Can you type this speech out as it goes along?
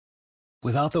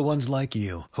Without the ones like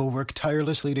you, who work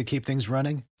tirelessly to keep things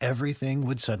running, everything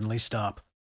would suddenly stop.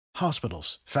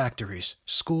 Hospitals, factories,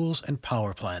 schools, and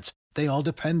power plants, they all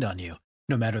depend on you.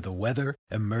 No matter the weather,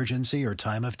 emergency, or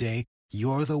time of day,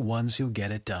 you're the ones who get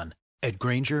it done. At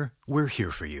Grainger, we're here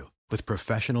for you with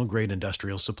professional-grade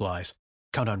industrial supplies.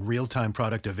 Count on real-time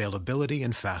product availability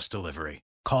and fast delivery.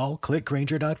 Call,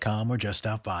 clickgrainger.com, or just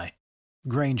stop by.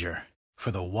 Grainger, for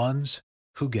the ones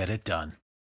who get it done.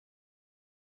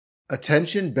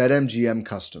 Attention BetMGM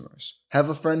customers. Have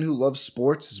a friend who loves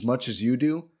sports as much as you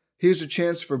do? Here's a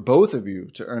chance for both of you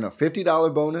to earn a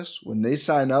 $50 bonus when they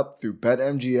sign up through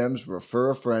BetMGM's Refer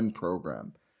a Friend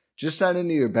program. Just sign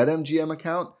into your BetMGM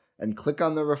account and click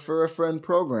on the Refer a Friend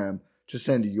program to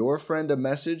send your friend a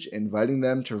message inviting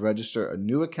them to register a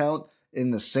new account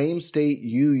in the same state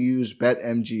you use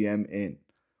BetMGM in.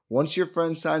 Once your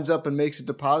friend signs up and makes a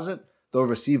deposit, they'll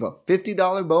receive a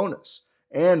 $50 bonus.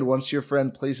 And once your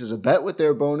friend places a bet with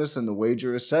their bonus and the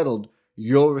wager is settled,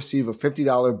 you'll receive a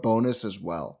 $50 bonus as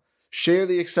well. Share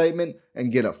the excitement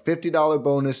and get a $50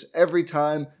 bonus every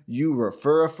time you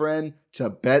refer a friend to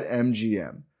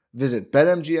BetMGM. Visit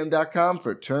BetMGM.com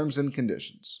for terms and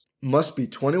conditions. Must be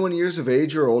 21 years of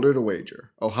age or older to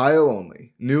wager. Ohio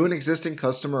only. New and existing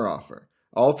customer offer.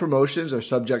 All promotions are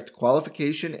subject to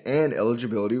qualification and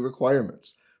eligibility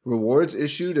requirements. Rewards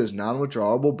issued as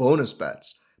non-withdrawable bonus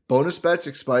bets. Bonus bets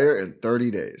expire in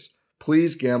 30 days.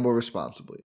 Please gamble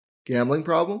responsibly. Gambling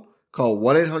problem? Call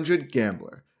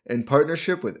 1-800-GAMBLER in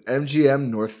partnership with MGM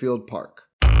Northfield Park.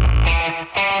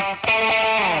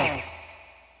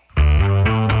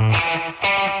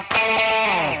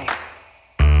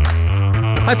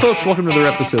 Hi, folks. Welcome to another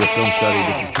episode of Film Study.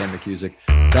 This is Ken McCusick,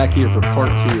 back here for part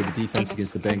 2 of the defense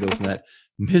against the Bengals in that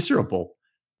miserable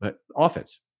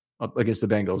offense against the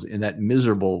Bengals in that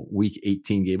miserable Week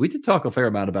 18 game. We did talk a fair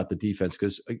amount about the defense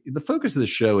because the focus of the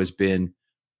show has been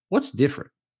what's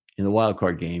different in the wild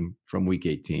card game from Week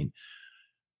 18.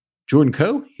 Jordan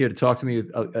Coe here to talk to me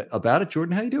about it.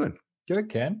 Jordan, how you doing? Good,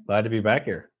 Ken. Glad to be back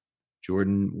here.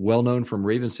 Jordan, well known from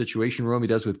Ravens Situation Room. He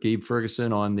does with Gabe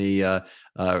Ferguson on the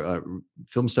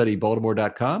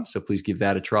filmstudybaltimore.com. So please give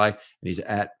that a try. And he's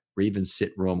at Ravens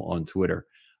Sit Room on Twitter.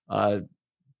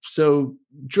 So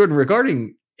Jordan,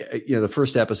 regarding the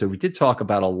first episode, we did talk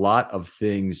about a lot of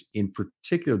things in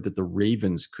particular that the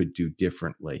Ravens could do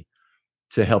differently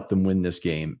to help them win this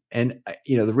game. And,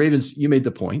 the Ravens, you made the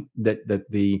point that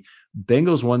the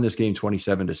Bengals won this game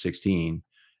 27-16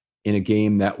 in a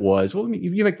game that was, well,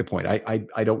 you make the point.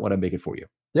 I don't want to make it for you.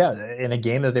 Yeah, in a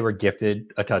game that they were gifted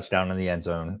a touchdown in the end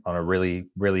zone on a really,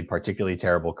 really particularly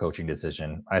terrible coaching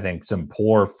decision. I think some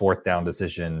poor fourth down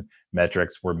decision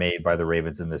metrics were made by the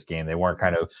Ravens in this game. They weren't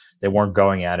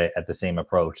going at it at the same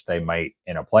approach they might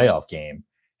in a playoff game.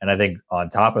 And I think on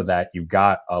top of that, you've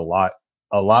got a lot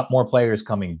more players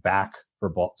coming back for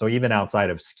ball. So even outside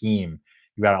of scheme,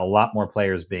 you got a lot more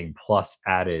players being plus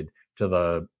added to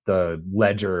the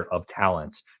ledger of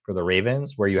talent for the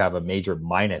Ravens, where you have a major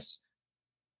minus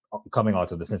coming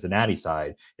onto the Cincinnati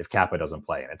side if Kappa doesn't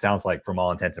play. And it sounds like, from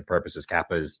all intents and purposes,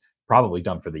 Kappa is probably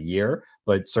done for the year,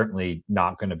 but certainly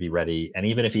not going to be ready. And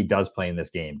even if he does play in this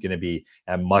game, going to be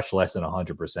at much less than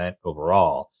 100%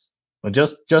 overall. But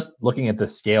just looking at the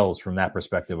scales from that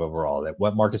perspective overall, that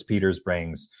what Marcus Peters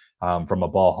brings from a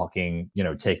ball hawking,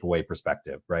 takeaway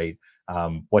perspective, right?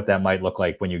 What that might look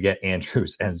like when you get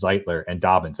Andrews and Zeitler and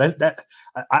Dobbins. That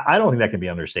I don't think that can be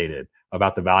understated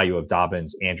about the value of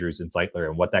Dobbins, Andrews, and Zeitler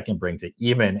and what that can bring to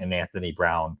even an Anthony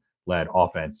Brown-led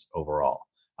offense overall.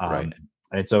 Right.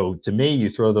 And so, to me,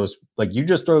 you throw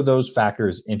those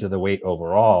factors into the weight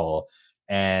overall,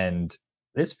 and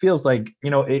this feels like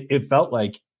it felt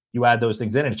like you add those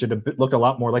things in, and it should have looked a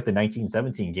lot more like the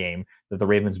 1917 game that the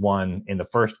Ravens won in the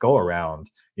first go around,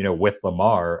 with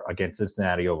Lamar against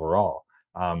Cincinnati overall.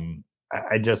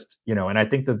 I just, and I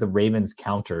think that the Ravens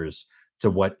counters to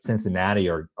what Cincinnati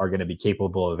are going to be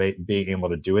capable of being able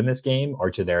to do in this game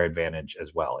are to their advantage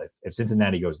as well. If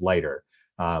Cincinnati goes lighter,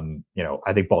 I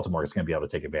think Baltimore is going to be able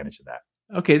to take advantage of that.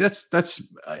 Okay, that's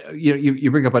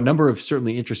you bring up a number of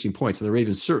certainly interesting points, and the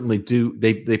Ravens certainly do.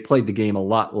 They played the game a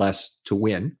lot less to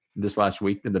win this last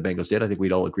week than the Bengals did. I think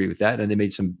we'd all agree with that. And they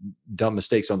made some dumb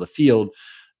mistakes on the field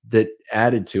that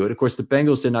added to it. Of course, the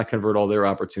Bengals did not convert all their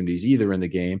opportunities either in the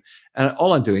game. And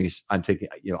all I'm doing is I'm taking,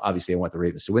 obviously I want the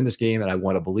Ravens to win this game, and I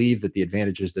want to believe that the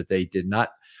advantages that they did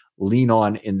not lean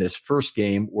on in this first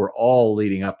game were all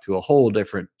leading up to a whole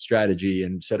different strategy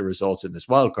and set of results in this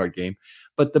wild card game.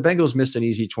 But the Bengals missed an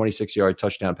easy 26-yard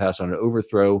touchdown pass on an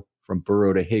overthrow from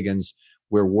Burrow to Higgins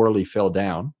where Worley fell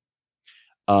down.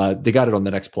 They got it on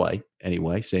the next play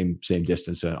anyway, same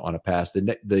distance on a pass.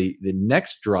 The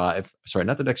next drive, sorry,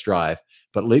 not the next drive,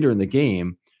 but later in the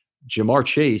game, Jamar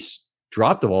Chase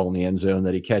dropped the ball in the end zone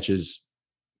that he catches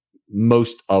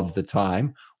most of the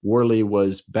time. Worley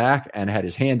was back and had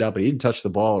his hand up, but he didn't touch the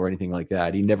ball or anything like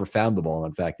that. He never found the ball,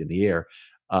 in fact, in the air.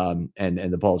 And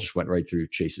the ball just went right through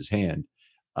Chase's hand.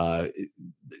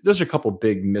 Those are a couple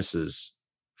big misses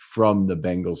from the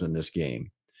Bengals in this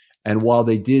game. And while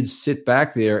they did sit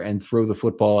back there and throw the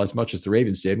football as much as the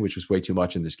Ravens did, which was way too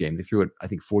much in this game, they threw it, I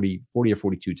think, 40 or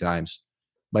 42 times.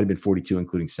 Might have been 42,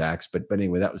 including sacks. But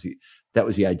anyway, that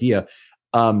was the idea.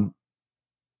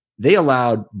 They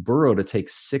allowed Burrow to take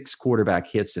 6 quarterback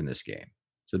hits in this game.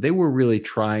 So they were really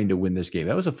trying to win this game.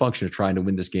 That was a function of trying to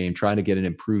win this game, trying to get an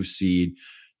improved seed,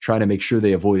 trying to make sure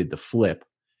they avoided the flip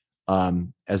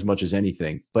as much as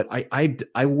anything. But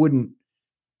I wouldn't.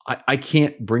 I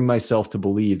can't bring myself to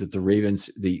believe that the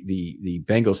Ravens, the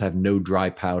Bengals have no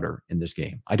dry powder in this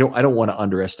game. I don't want to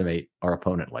underestimate our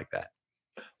opponent like that.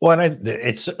 Well, and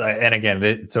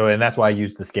that's why I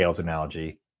use the scales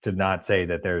analogy to not say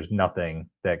that there's nothing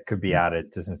that could be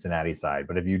added to Cincinnati's side.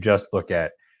 But if you just look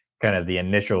at kind of the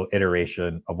initial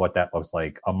iteration of what that looks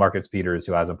like, a Marcus Peters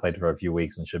who hasn't played for a few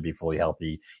weeks and should be fully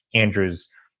healthy, Andrews,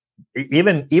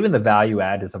 even the value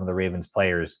add to some of the Ravens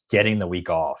players getting the week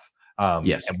off.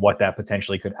 Yes. And what that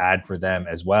potentially could add for them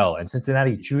as well. And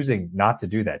Cincinnati choosing not to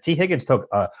do that. T. Higgins took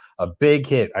a big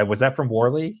hit. Was that from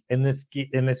Worley in this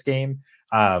game?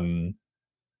 I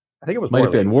think it was. Might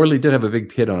have been. Worley did have a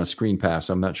big hit on a screen pass.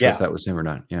 I'm not sure if that was him or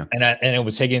not. Yeah. And it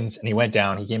was Higgins, and he went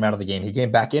down. He came out of the game. He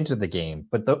came back into the game.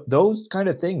 But those kind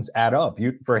of things add up.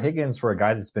 For Higgins, for a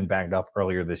guy that's been banged up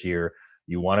earlier this year,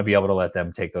 you want to be able to let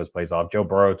them take those plays off. Joe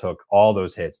Burrow took all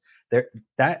those hits.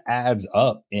 That adds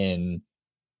up in.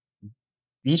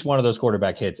 Each one of those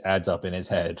quarterback hits adds up in his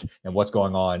head and what's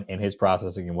going on in his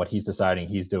processing and what he's deciding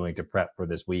he's doing to prep for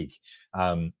this week.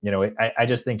 I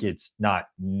just think it's not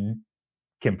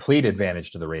complete advantage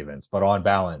to the Ravens, but on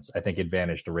balance, I think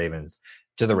advantage to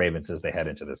the Ravens as they head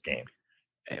into this game.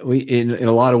 In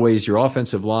a lot of ways, your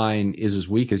offensive line is as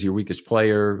weak as your weakest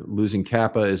player. Losing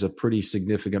Kappa is a pretty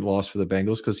significant loss for the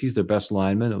Bengals because he's their best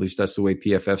lineman. At least that's the way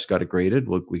PFF's got it graded.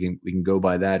 Look, we can go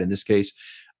by that in this case.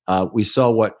 We saw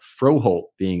what Froholt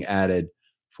being added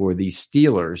for the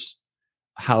Steelers,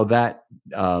 how that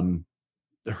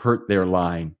hurt their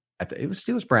line. It was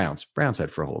Steelers Browns. Browns had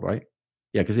Froholt, right?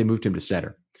 Yeah, because they moved him to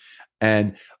center.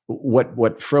 And what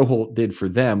Froholt did for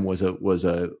them was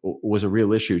a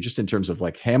real issue, just in terms of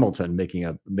like Hamilton making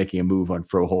a move on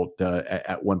Froholt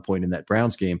at one point in that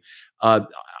Browns game.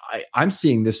 I'm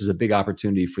seeing this as a big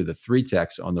opportunity for the 3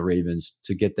 techs on the Ravens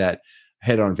to get that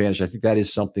head-on advantage. I think that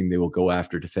is something they will go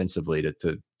after defensively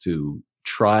to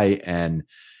try and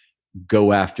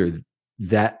go after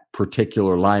that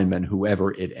particular lineman,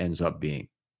 whoever it ends up being.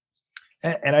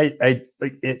 And I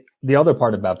like it. The other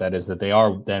part about that is that they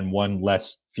are then one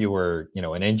fewer,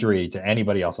 an injury to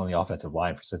anybody else on the offensive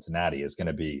line for Cincinnati is going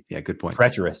to be good point.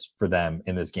 Treacherous for them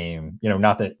in this game.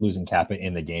 Not that losing Kappa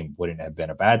in the game wouldn't have been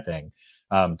a bad thing.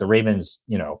 The Ravens,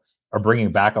 are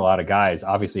bringing back a lot of guys.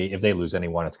 Obviously, if they lose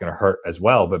anyone, it's going to hurt as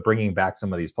well. But bringing back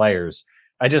some of these players,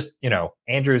 I just,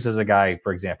 Andrews is a guy,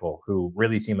 for example, who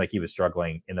really seemed like he was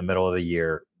struggling in the middle of the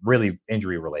year, really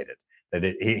injury related. That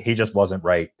he just wasn't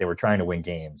right. They were trying to win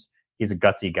games. He's a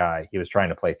gutsy guy. He was trying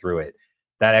to play through it.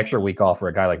 That extra week off for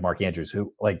a guy like Mark Andrews,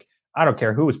 who, I don't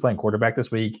care who was playing quarterback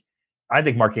this week. I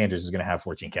think Mark Andrews is going to have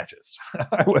 14 catches.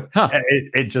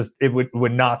 It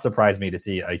would not surprise me to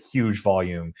see a huge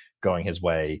volume going his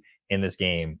way in this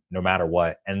game, no matter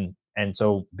what. And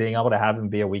so being able to have him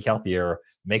be a week healthier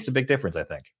makes a big difference, I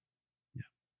think.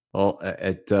 Well,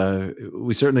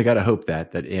 we certainly got to hope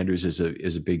that Andrews is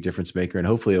a big difference maker, and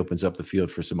hopefully opens up the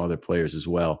field for some other players as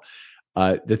well.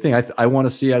 The thing I want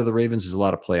to see out of the Ravens is a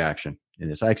lot of play action in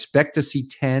this. I expect to see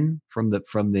 10 from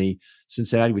the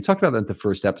Cincinnati. We talked about that in the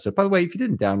first episode. By the way, if you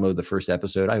didn't download the first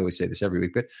episode, I always say this every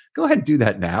week, but go ahead and do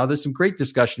that now. There's some great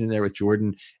discussion in there with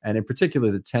Jordan, and in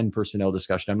particular, the 10 personnel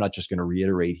discussion. I'm not just going to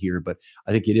reiterate here, but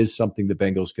I think it is something the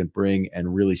Bengals can bring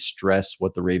and really stress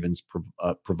what the Ravens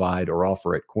provide or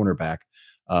offer at cornerback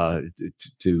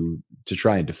to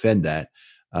try and defend that.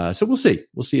 So we'll see.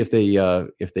 We'll see if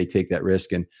they take that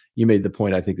risk. And you made the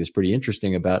point I think that's pretty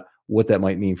interesting about what that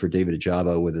might mean for David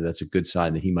Ojabo, whether that's a good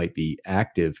sign that he might be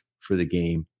active for the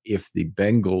game if the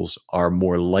Bengals are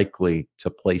more likely to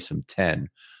play some 10.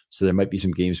 So there might be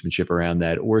some gamesmanship around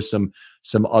that, or some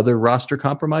other roster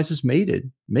compromises made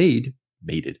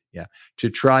to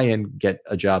try and get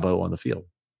Ojabo on the field.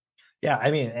 Yeah,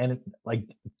 I mean, and like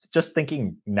just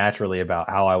thinking naturally about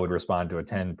how I would respond to a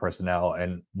 10 personnel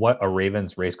and what a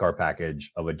Ravens race car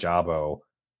package of Ajabo,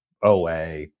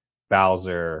 Owe,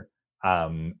 Bowser,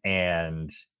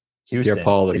 and Houston.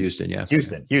 Pierre-Paul or Houston, yeah.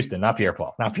 Houston, not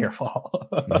Pierre-Paul, not Pierre-Paul.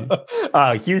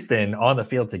 Mm-hmm. Houston on the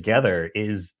field together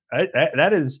is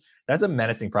that's a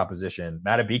menacing proposition.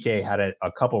 Matabike had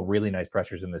a couple really nice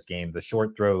pressures in this game. The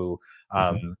short throw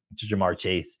to Jamar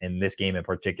Chase in this game in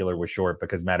particular was short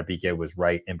because Matabike was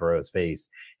right in Burrow's face.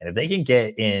 And if they can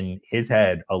get in his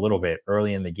head a little bit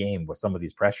early in the game with some of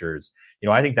these pressures,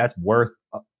 I think that's worth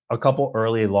a couple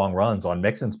early long runs on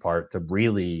Mixon's part to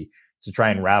try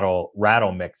and rattle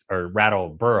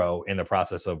Burrow in the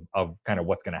process of kind of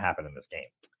what's going to happen in this game.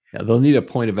 Yeah, they'll need a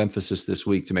point of emphasis this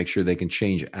week to make sure they can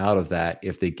change out of that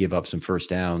if they give up some first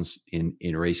downs in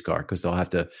race car, because they'll have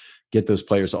to get those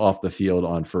players off the field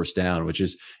on first down,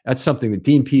 that's something that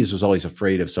Dean Pease was always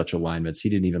afraid of, such alignments. He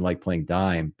didn't even like playing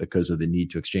dime because of the need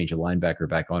to exchange a linebacker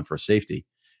back on for safety.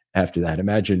 After that,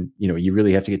 imagine, you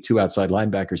really have to get two outside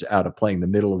linebackers out of playing the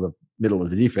middle of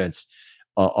the defense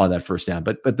on that first down.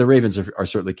 But the Ravens are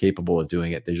certainly capable of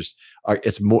doing it. They just are.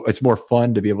 It's more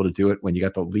fun to be able to do it when you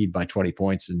got the lead by 20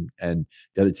 points and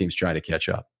the other team's trying to catch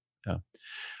up. Yeah.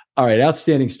 All right.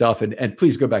 Outstanding stuff. And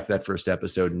please go back to that first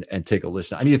episode and take a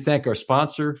listen. I need to thank our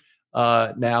sponsor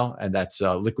now, and that's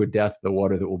Liquid Death, the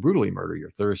water that will brutally murder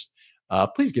your thirst.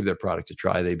 Please give their product a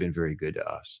try. They've been very good to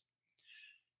us.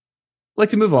 I'd like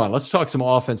to move on. Let's talk some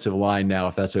offensive line now,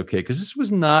 if that's okay, because this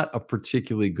was not a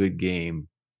particularly good game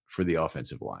for the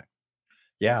offensive line.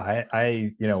 Yeah,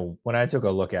 I when I took a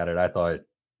look at it, I thought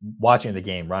watching the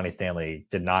game, Ronnie Stanley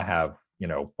did not have,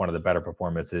 one of the better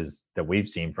performances that we've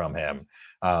seen from him.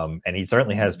 And he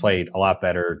certainly has played a lot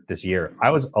better this year.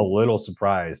 I was a little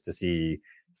surprised to see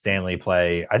Stanley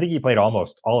play. I think he played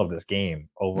almost all of this game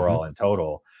overall in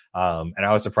total. And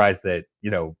I was surprised that,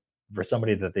 for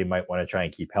somebody that they might want to try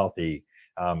and keep healthy,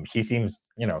 he seems,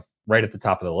 right at the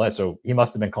top of the list. So he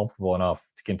must have been comfortable enough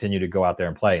to continue to go out there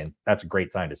and play. And that's a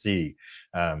great sign to see.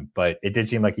 But it did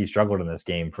seem like he struggled in this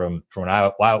game from what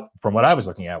I was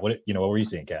looking at. What were you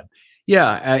seeing, Ken? Yeah,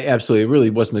 absolutely. It really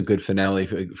wasn't a good finale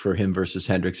for him versus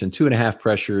Hendrickson. 2.5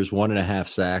 pressures, 1.5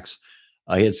 sacks.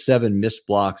 He had 7 missed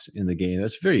blocks in the game.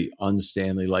 That's very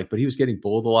un-Stanley-like, but he was getting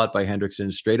bulled a lot by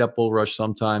Hendrickson. Straight up bull rush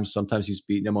sometimes. Sometimes he's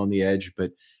beating him on the edge,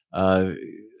 but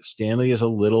Stanley is a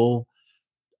little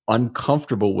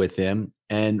uncomfortable with him.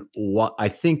 And I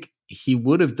think he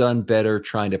would have done better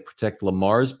trying to protect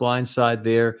Lamar's blind side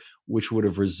there, which would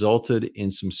have resulted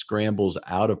in some scrambles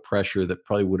out of pressure that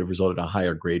probably would have resulted in a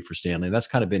higher grade for Stanley. And that's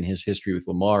kind of been his history with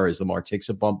Lamar, is Lamar takes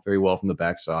a bump very well from the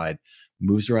backside,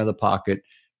 moves around the pocket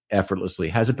effortlessly,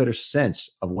 has a better sense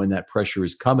of when that pressure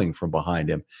is coming from behind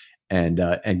him, and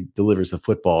delivers the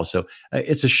football. So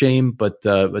it's a shame, but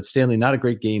Stanley, not a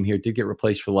great game here. Did get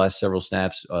replaced for the last several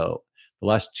snaps, the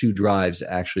last 2 drives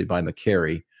actually by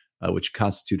McCary, which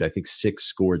constitute, I think, 6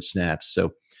 scored snaps.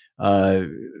 So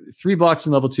 3 blocks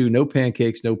in level 2, no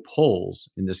pancakes, no pulls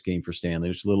in this game for Stanley,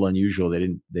 which is a little unusual. They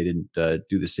didn't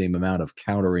do the same amount of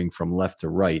countering from left to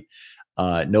right.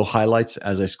 No highlights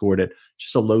as I scored it.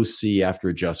 Just a low C after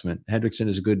adjustment. Hendrickson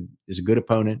is a good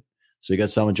opponent, so he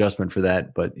got some adjustment for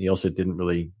that, but he also didn't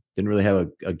really have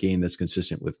a game that's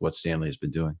consistent with what Stanley has been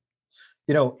doing.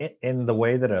 In the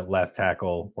way that a left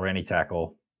tackle or any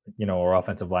tackle, or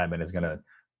offensive lineman is going to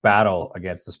battle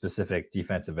against a specific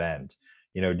defensive end,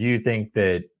 do you think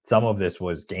that some of this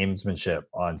was gamesmanship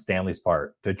on Stanley's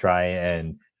part to try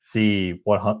and see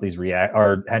what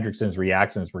Hendrickson's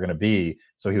reactions were going to be,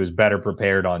 so he was better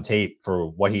prepared on tape for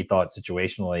what he thought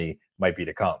situationally might be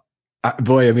to come?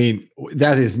 Boy, I mean,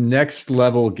 that is next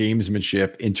level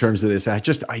gamesmanship in terms of this. I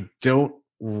don't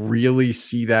really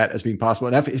see that as being possible.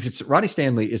 And if it's Ronnie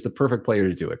Stanley is the perfect player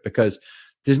to do it, because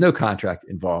there's no contract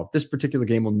involved. This particular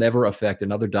game will never affect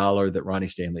another dollar that Ronnie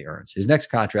Stanley earns. His next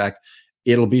contract,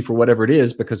 it'll be for whatever it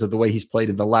is because of the way he's played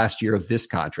in the last year of this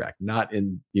contract, not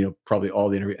in, probably all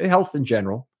the interview, health in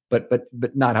general, but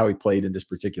not how he played in this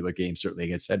particular game, certainly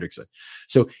against Hendrickson.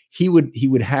 So he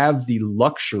would have the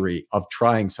luxury of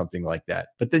trying something like that.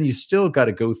 But then you still got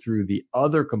to go through the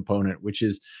other component, which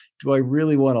is, do I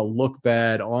really want to look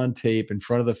bad on tape in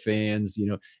front of the fans,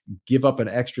 give up an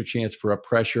extra chance for a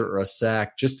pressure or a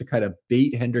sack just to kind of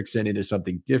bait Hendrickson into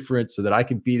something different so that I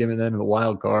can beat him and then in the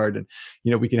wild card, and,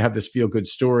 we can have this feel good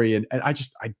story. And I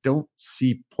don't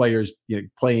see players,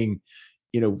 playing,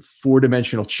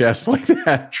 4-dimensional chess like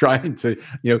that, trying to,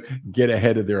 get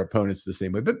ahead of their opponents the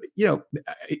same way. But,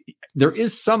 there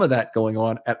is some of that going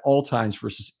on at all times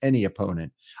versus any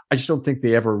opponent. I just don't think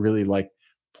they ever really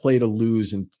play to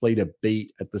lose and play to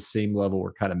bait at the same level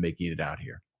we're kind of making it out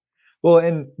here. Well,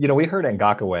 and we heard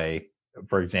Ngakoue,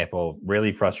 for example,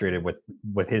 really frustrated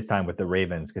with his time with the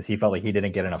Ravens because he felt like he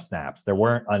didn't get enough snaps. There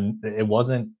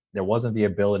wasn't the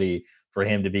ability for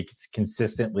him to be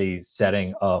consistently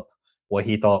setting up what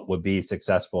he thought would be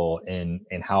successful in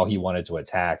how he wanted to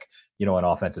attack, an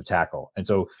offensive tackle. And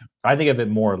so I think of it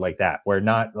more like that, where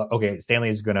not, okay,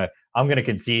 I'm going to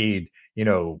concede,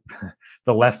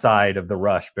 the left side of the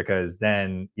rush because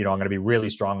then, I'm going to be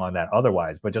really strong on that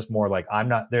otherwise, but just more like I'm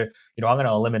not there, I'm going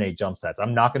to eliminate jump sets.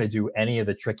 I'm not going to do any of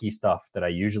the tricky stuff that I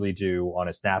usually do on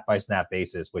a snap by snap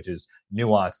basis, which is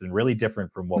nuanced and really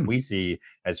different from what we see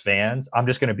as fans. I'm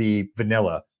just going to be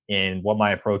vanilla in what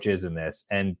my approach is in this.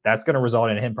 And that's going to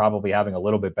result in him probably having a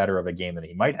little bit better of a game than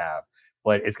he might have,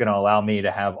 but it's going to allow me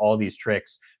to have all these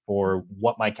tricks for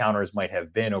what my counters might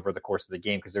have been over the course of the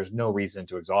game, because there's no reason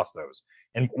to exhaust those.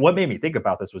 And what made me think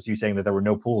about this was you saying that there were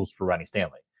no pools for Ronnie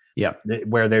Stanley. Yeah.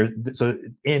 So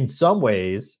in some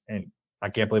ways, and I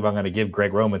can't believe I'm going to give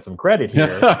Greg Roman some credit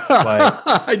here, but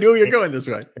I knew you're going this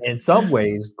way. In some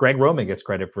ways, Greg Roman gets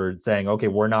credit for saying, okay,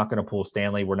 we're not going to pull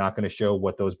Stanley. We're not going to show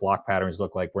what those block patterns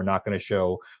look like. We're not going to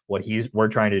show what we're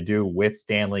trying to do with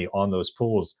Stanley on those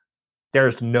pulls.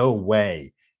 There's no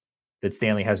way that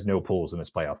Stanley has no pulls in this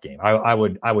playoff game. I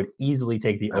would easily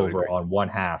take the over on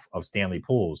 1/2 of Stanley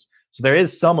pulls. So there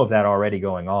is some of that already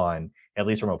going on, at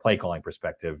least from a play calling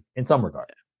perspective, in some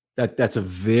regard. That's a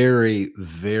very,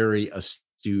 very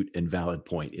astute and valid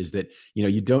point, is that,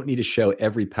 you don't need to show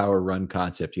every power run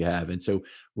concept you have. And so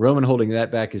Roman holding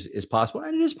that back is possible.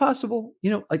 And it is possible,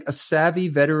 like a savvy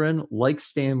veteran like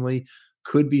Stanley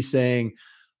could be saying,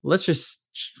 let's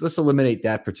eliminate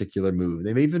that particular move.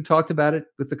 They've even talked about it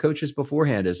with the coaches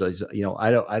beforehand as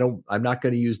I'm not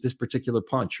going to use this particular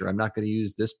punch, or I'm not going to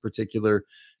use this particular,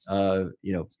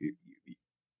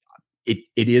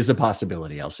 it is a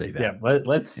possibility. I'll say that. Yeah.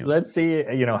 Let's see,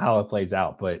 how it plays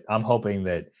out, but I'm hoping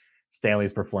that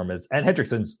Stanley's performance, and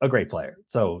Hendrickson's a great player.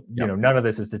 So, none of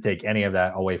this is to take any of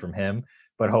that away from him,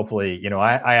 but hopefully,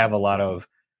 I have a lot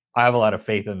of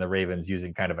faith in the Ravens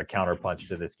using kind of a counterpunch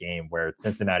to this game where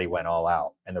Cincinnati went all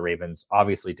out and the Ravens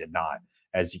obviously did not,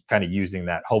 as kind of using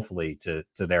that hopefully to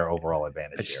their overall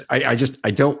advantage.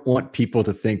 I don't want people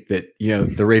to think that,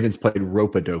 the Ravens played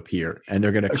rope-a-dope here and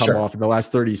they're going to come off in the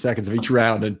last 30 seconds of each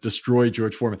round and destroy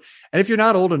George Foreman. And if you're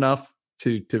not old enough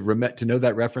to know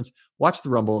that reference, watch the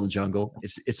Rumble in the Jungle.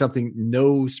 It's something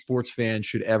no sports fan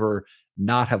should ever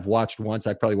not have watched once.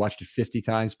 I probably watched it 50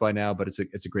 times by now, but it's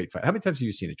a great fight. How many times have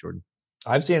you seen it, Jordan?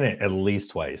 I've seen it at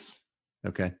least twice.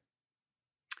 Okay.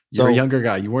 You're a younger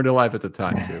guy. You weren't alive at the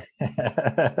time, too.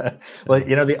 Well,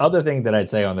 the other thing that I'd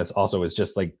say on this also is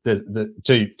just like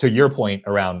to your point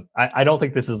around, I don't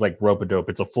think this is like rope-a-dope.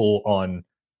 It's a full on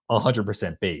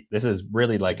 100% bait. This is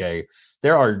really like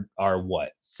there are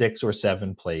what, 6 or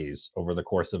 7 plays over the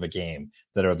course of a game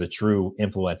that are the true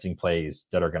influencing plays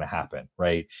that are going to happen,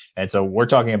 right? And so we're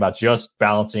talking about just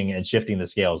balancing and shifting the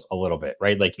scales a little bit,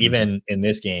 right? Like even in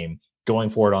this game,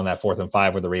 going forward on that 4th and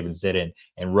 5 where the Ravens didn't,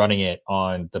 and running it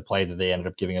on the play that they ended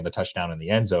up giving them the touchdown in the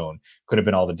end zone could have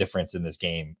been all the difference in this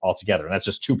game altogether. And that's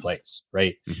just 2 plays,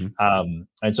 right? And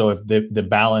so if the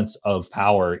balance of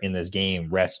power in this game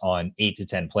rests on 8 to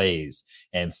 10 plays,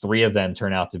 and 3 of them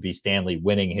turn out to be Stanley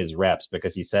winning his reps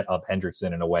because he set up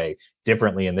Hendrickson in a way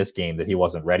differently in this game that he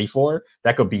wasn't ready for,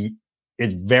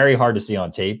 it's very hard to see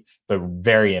on tape, but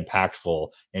very impactful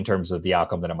in terms of the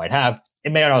outcome that it might have.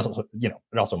 It may also, it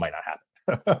also might not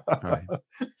happen.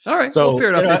 All right. So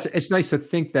fair enough. It's nice to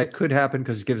think that could happen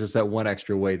because it gives us that one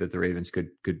extra way that the Ravens could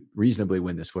reasonably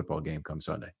win this football game come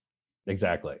Sunday.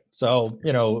 Exactly. So,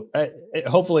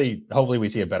 hopefully we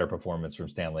see a better performance from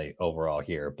Stanley overall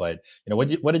here. But, what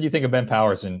did you think of Ben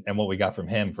Powers and what we got from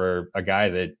him for a guy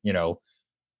that,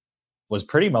 was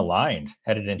pretty maligned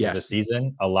headed into the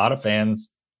season? A lot of fans,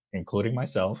 including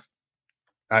myself,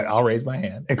 I'll raise my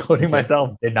hand, including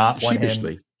myself, did not want him to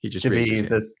be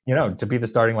this, to be the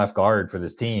starting left guard for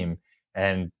this team,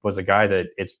 and was a guy that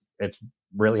it's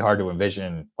really hard to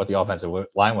envision what the offensive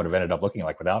line would have ended up looking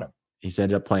like without him. He's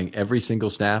ended up playing every single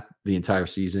snap the entire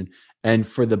season. And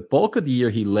for the bulk of the year,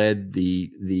 he led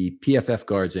the PFF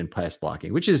guards in pass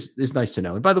blocking, which is nice to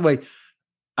know. And by the way,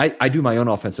 I do my own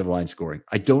offensive line scoring.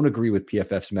 I don't agree with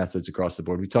PFF's methods across the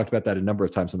board. We talked about that a number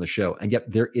of times on the show. And yet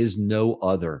there is no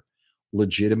other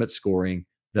legitimate scoring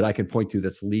that I can point to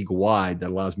that's league-wide that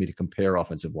allows me to compare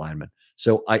offensive linemen.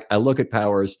 So I look at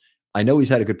Powers. I know he's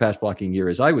had a good pass blocking year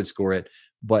as I would score it,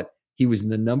 but he was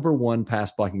the number 1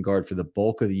 pass blocking guard for the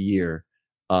bulk of the year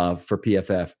for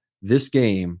PFF. This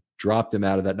game dropped him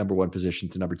out of that number 1 position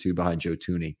to number 2 behind Joe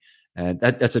Thuney. And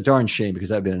that's a darn shame because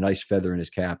that would have been a nice feather in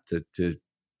his cap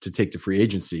to to take to free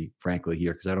agency, frankly,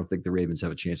 here, because I don't think the Ravens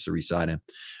have a chance to re-sign him.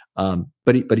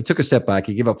 But he took a step back.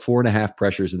 He gave up 4.5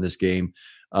 pressures in this game.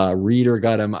 Reeder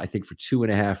got him, I think, for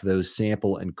 2.5 of those.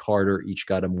 Sample and Carter each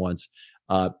got him once.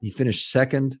 He finished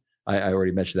second. I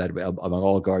already mentioned that among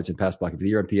all guards in pass blocking for the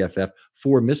year on PFF.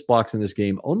 4 missed blocks in this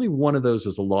game. Only one of those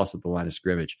was a loss at the line of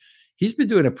scrimmage. He's been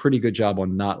doing a pretty good job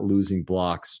on not losing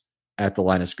blocks at the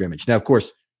line of scrimmage. Now, of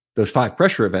course, those 5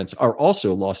 pressure events are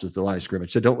also losses at the line of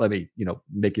scrimmage. So don't let me,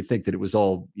 make you think that it was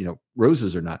all,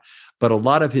 roses or not. But a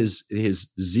lot of his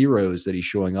zeros that he's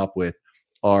showing up with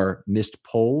are missed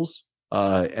pulls.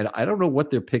 And I don't know what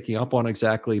they're picking up on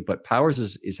exactly, but Powers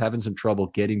is having some trouble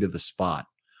getting to the spot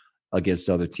against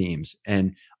other teams.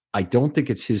 And I don't think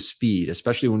it's his speed,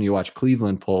 especially when you watch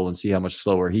Cleveland pull and see how much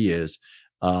slower he is.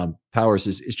 Powers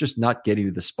is just not getting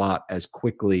to the spot as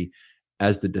quickly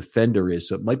as the defender is.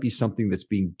 So it might be something that's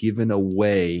being given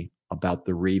away about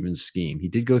the Ravens scheme. He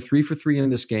did go 3 for 3 in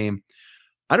this game.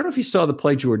 I don't know if you saw the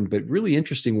play, Jordan, but really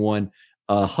interesting one.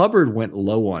 Hubbard went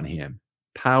low on him.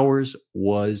 Powers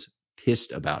was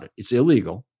pissed about it. It's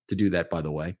illegal to do that, by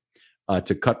the way,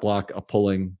 to cut block a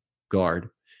pulling guard.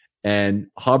 And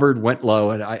Hubbard went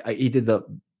low, and he did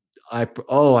I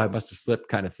must have slipped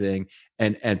kind of thing.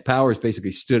 And Powers basically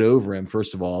stood over him,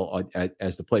 first of all,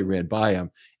 as the play ran by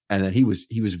him. And then he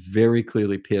was very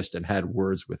clearly pissed and had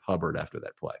words with Hubbard after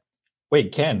that play.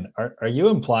 Wait, Ken, are you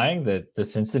implying that the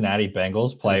Cincinnati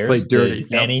Bengals players played dirty?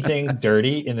 Did anything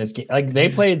dirty in this game? Like, they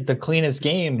played the cleanest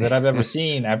game that I've ever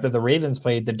seen after the Ravens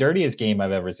played the dirtiest game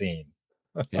I've ever seen.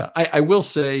 Yeah, I will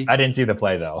say, I didn't see the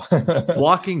play though.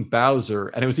 Blocking Bowser,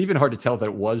 and it was even hard to tell that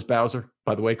it was Bowser,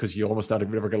 by the way, because you almost not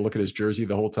even ever going to look at his jersey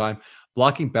the whole time.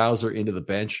 Blocking Bowser into the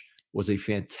bench was a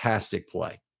fantastic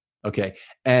play. Okay,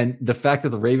 and the fact that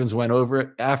the Ravens went over it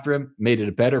after him made it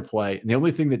a better play. And the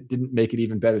only thing that didn't make it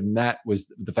even better than that was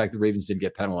the fact the Ravens didn't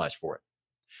get penalized for it,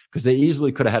 because they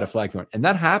easily could have had a flag thrown. And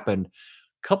that happened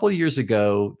a couple of years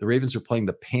ago. The Ravens were playing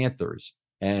the Panthers,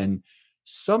 and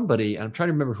somebody, I'm trying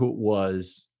to remember who it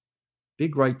was,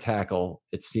 big right tackle,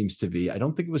 it seems to be.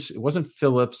 It wasn't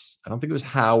Phillips. I don't think it was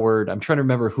Howard. I'm trying to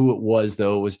remember who it was,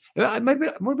 though. It might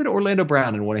have been Orlando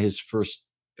Brown in one of his first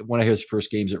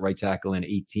games at right tackle in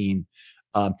 2018.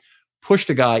 Pushed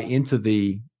a guy into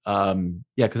the because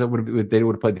they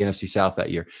would have played the NFC South that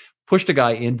year. Pushed a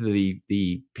guy into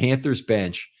the Panthers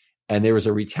bench, and there was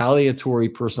a retaliatory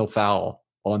personal foul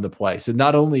on the play. So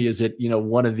not only is it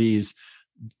one of these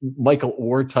Michael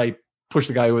Orr type push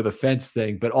the guy over the fence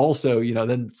thing, but also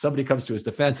then somebody comes to his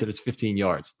defense and it's 15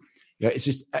 yards. It's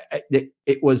just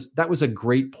that was a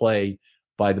great play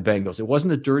by the Bengals. It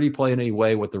wasn't a dirty play in any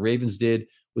way. What the Ravens did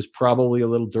was probably a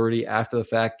little dirty after the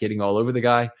fact, getting all over the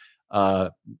guy.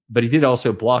 But he did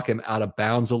also block him out of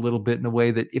bounds a little bit in a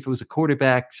way that if it was a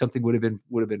quarterback, something would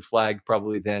have been flagged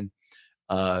probably then.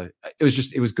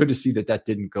 It was good to see that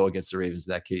didn't go against the Ravens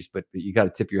in that case, but you got to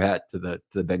tip your hat to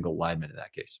the Bengal lineman in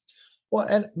that case. Well,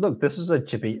 and look, this is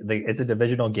it's a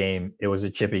divisional game. It was a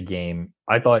chippy game.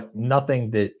 I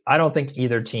don't think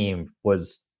either team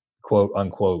was quote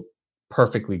unquote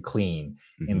perfectly clean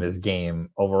in this game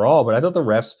overall, but I thought the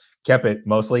refs kept it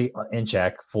mostly in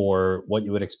check for what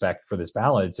you would expect for this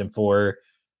balance. And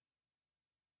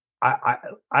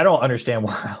I don't understand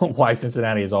why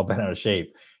Cincinnati is all bent out of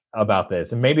shape about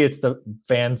this. And maybe it's the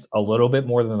fans a little bit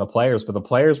more than the players, but the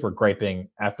players were griping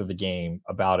after the game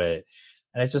about it.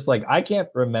 And it's just like, I can't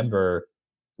remember.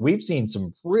 We've seen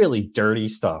some really dirty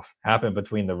stuff happen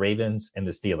between the Ravens and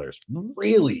the Steelers.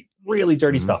 Really, really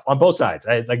dirty stuff on both sides.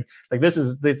 This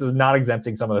is not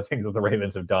exempting some of the things that the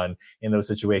Ravens have done in those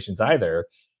situations either.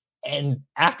 And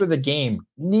after the game,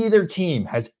 neither team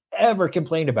has ever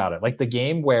complained about it. Like the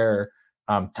game where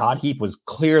Todd Heap was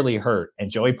clearly hurt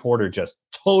and Joey Porter just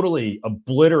totally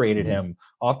obliterated him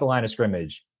off the line of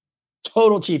scrimmage.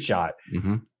 Total cheap shot.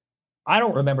 I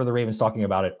don't remember the Ravens talking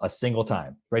about it a single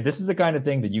time, right? This is the kind of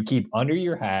thing that you keep under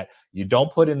your hat. You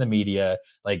don't put in the media.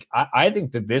 Like, I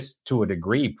think that this, to a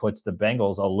degree, puts the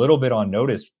Bengals a little bit on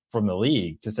notice from the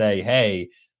league to say, hey,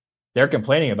 they're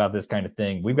complaining about this kind of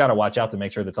thing. We've got to watch out to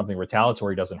make sure that something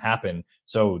retaliatory doesn't happen,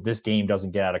 so this game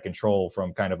doesn't get out of control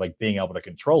from kind of like being able to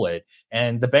control it.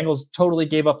 And the Bengals totally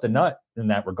gave up the nut in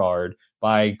that regard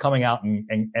by coming out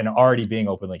and already being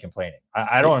openly complaining.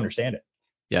 I don't understand it.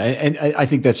 Yeah, and I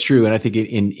think that's true. And I think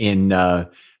in the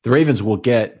Ravens will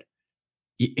get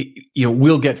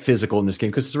physical in this game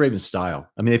because it's the Ravens style.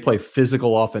 I mean, they play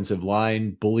physical offensive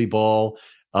line, bully ball.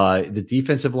 The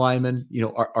defensive linemen,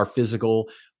 are physical.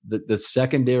 The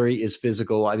secondary is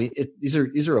physical. I mean, these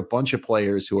are a bunch of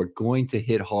players who are going to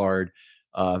hit hard.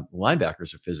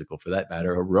 Linebackers are physical for that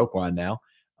matter. Roquan now.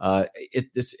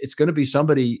 It's going to be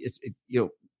somebody.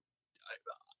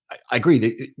 I agree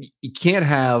that you can't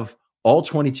have all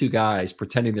 22 guys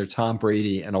pretending they're Tom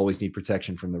Brady and always need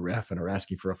protection from the ref and are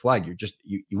asking for a flag.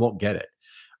 You won't get it.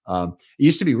 It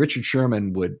used to be Richard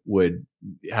Sherman would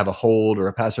have a hold or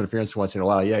a pass interference once in a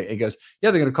while. Yeah, he goes,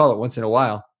 yeah, they're going to call it once in a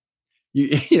while.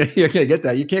 You're going to get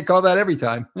that. You can't call that every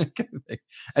time.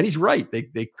 And he's right.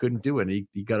 They couldn't do it.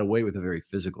 He got away with a very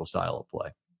physical style of play.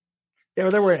 Yeah,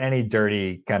 well, there weren't any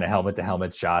dirty kind of helmet to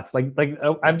helmet shots.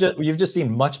 You've just seen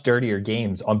much dirtier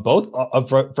games on both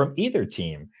from either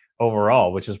team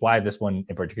overall, which is why this one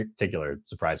in particular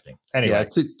surprised me. Anyway,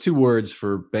 yeah, two words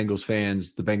for Bengals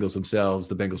fans, the Bengals themselves,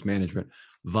 the Bengals management: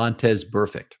 Vontaze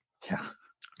perfect. Yeah.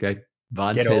 Okay.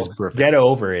 Vontaze perfect. Get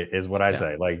over it is what I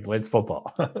say. Like, it's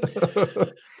football. All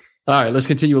right, let's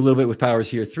continue a little bit with Powers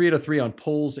here. 3 out of 3 on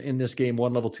pulls in this game.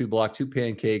 1 level 2 block, 2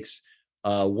 pancakes,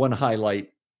 1 highlight.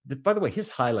 By the way, his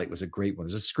highlight was a great one. It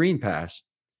was a screen pass.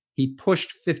 He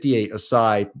pushed 58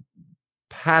 aside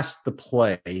past the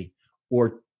play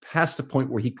or past the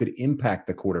point where he could impact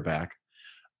the quarterback.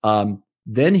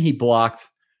 Then he blocked.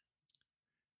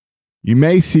 You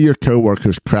may see your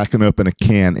coworkers cracking open a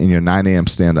can in your 9 a.m.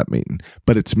 stand-up meeting,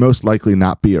 but it's most likely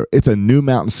not beer. It's a New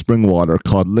Mountain spring water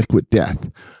called Liquid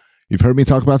Death. You've heard me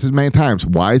talk about this many times.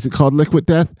 Why is it called Liquid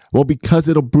Death? Well, because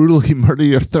it'll brutally murder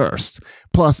your thirst.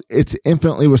 Plus, its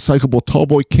infinitely recyclable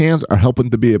tallboy cans are helping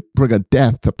to bring a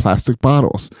death to plastic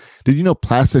bottles. Did you know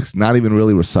plastic's not even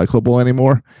really recyclable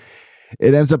anymore?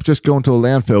 It ends up just going to a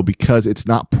landfill because it's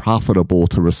not profitable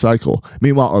to recycle.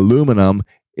 Meanwhile, aluminum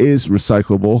is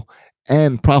recyclable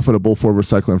and profitable for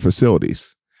recycling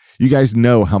facilities. You guys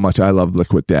know how much I love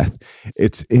Liquid Death.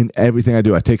 It's in everything I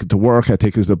do. I take it to work. I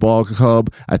take it to the ball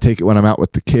club. I take it when I'm out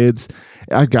with the kids.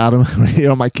 I got them right here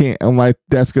on my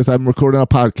desk as I'm recording a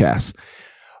podcast.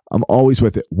 I'm always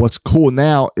with it. What's cool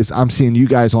now is I'm seeing you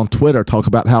guys on Twitter talk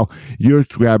about how you're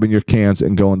grabbing your cans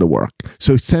and going to work.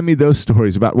 So send me those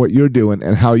stories about what you're doing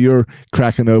and how you're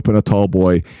cracking open a tall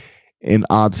boy in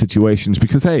odd situations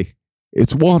because, hey,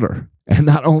 it's water. And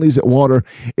not only is it water,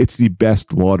 it's the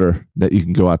best water that you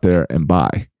can go out there and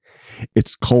buy.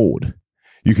 It's cold.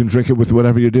 You can drink it with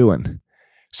whatever you're doing.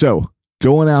 So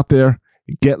going out there,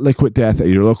 get Liquid Death at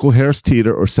your local Harris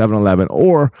Teeter or 7-Eleven,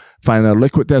 or find a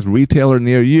Liquid Death retailer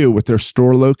near you with their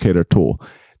store locator tool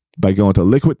by going to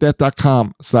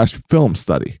liquiddeath.com/film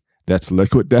study. That's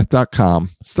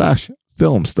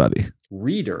liquiddeath.com/film study.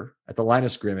 Reader at the line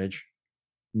of scrimmage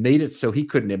made it so he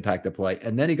couldn't impact the play.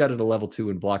 And then he got into level 2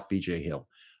 and blocked BJ Hill.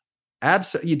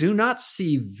 You do not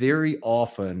see very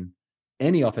often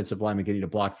any offensive lineman getting to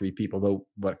block 3 people, though.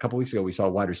 But a couple weeks ago, we saw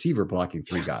a wide receiver blocking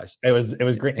 3 guys. It was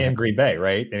in Green Bay,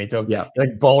 right? And he took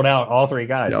bowled out all 3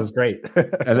 guys. It was great.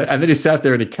 and then he sat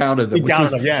there and he counted them. Which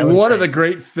was one of the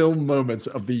great film moments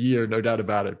of the year, no doubt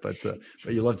about it. But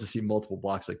you love to see multiple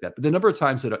blocks like that. But the number of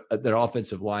times that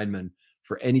offensive lineman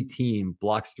for any team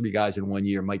blocks 3 guys in 1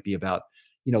 year might be about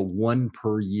 1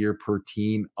 per year per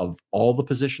team of all the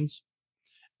positions.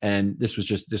 And this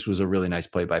was a really nice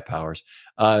play by Powers.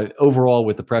 Overall,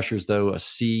 with the pressures, though, a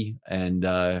C, and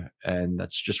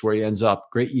that's just where he ends up.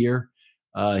 Great year.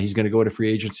 He's going to go to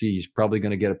free agency. He's probably going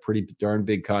to get a pretty darn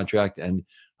big contract, and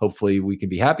hopefully we can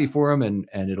be happy for him, and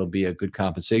it'll be a good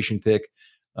compensation pick.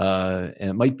 And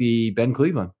it might be Ben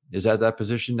Cleveland is at that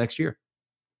position next year.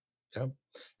 Yep.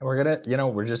 And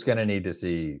we're just gonna need to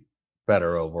see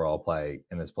better overall play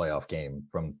in this playoff game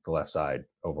from the left side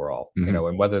overall, Mm-hmm.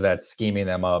 and whether that's scheming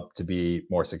them up to be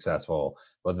more successful,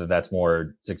 whether that's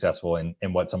more successful in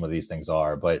what some of these things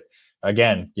are. But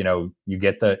again, you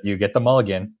get the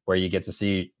mulligan where you get to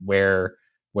see where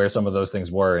some of those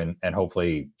things were and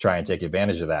hopefully try and take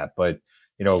advantage of that. But,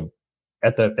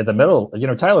 at the middle,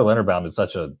 Tyler Linderbaum is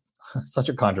such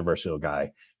a controversial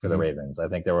guy for the Ravens. I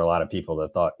think there were a lot of people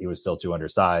that thought he was still too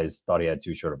undersized, thought he had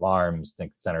too short of arms,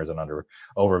 think center is an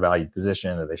overvalued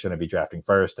position, that they shouldn't be drafting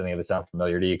first. Any of this sound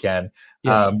familiar to you, Ken?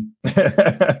 Yes.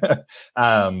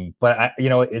 But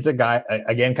it's a guy,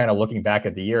 again, kind of looking back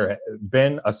at the year,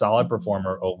 been a solid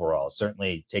performer overall,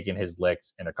 certainly taking his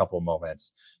licks in a couple of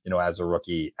moments, as a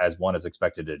rookie, as one is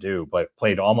expected to do, but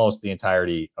played almost the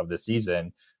entirety of the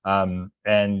season.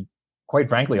 And quite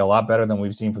frankly, a lot better than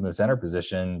we've seen from the center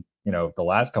position, the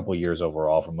last couple of years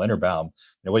overall from Linderbaum.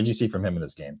 What did you see from him in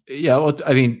this game? Yeah, well,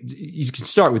 I mean, you can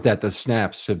start with that. The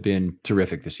snaps have been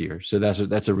terrific this year, so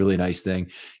that's a really nice thing.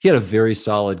 He had a very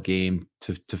solid game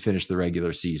to finish the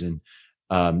regular season.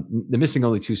 The missing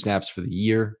only 2 snaps for the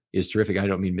year is terrific. I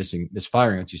don't mean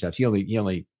misfiring on 2 snaps. He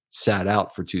only sat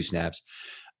out for 2 snaps.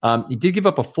 He did give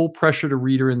up a full pressure to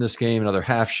Reader in this game, another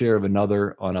half share of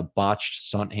another on a botched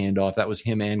stunt handoff. That was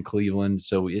him and Cleveland.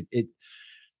 So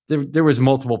there was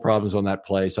multiple problems on that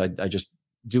play. So I just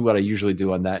do what I usually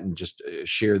do on that and just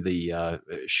share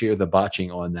the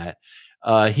botching on that.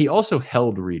 He also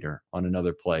held Reeder on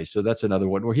another play, so that's another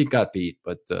one where he got beat,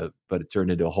 but it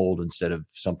turned into a hold instead of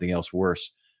something else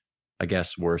worse. I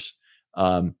guess worse.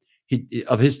 He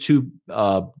of his two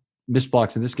missed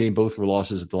blocks in this game, both were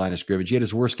losses at the line of scrimmage. He had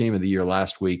his worst game of the year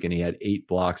last week, and he had 8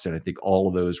 blocks, and I think all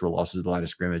of those were losses at the line of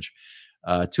scrimmage.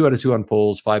 2 out of 2 on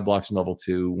pulls, 5 blocks in level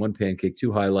 2, 1 pancake,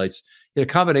 2 highlights. He had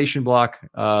a combination block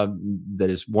that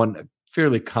is one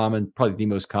fairly common, probably the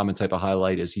most common type of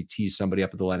highlight, as he tees somebody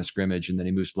up at the line of scrimmage and then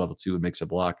he moves to level 2 and makes a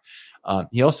block.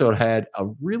 He also had a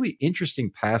really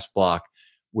interesting pass block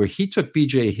where he took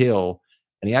BJ Hill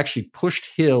and he actually pushed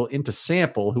Hill into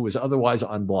Sample, who was otherwise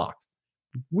unblocked.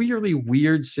 Weirdly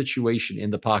weird situation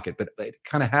in the pocket, but it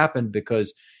kind of happened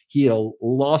because he had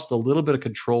lost a little bit of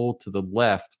control to the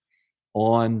left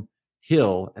on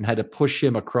Hill and had to push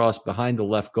him across behind the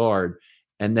left guard,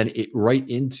 and then it right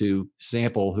into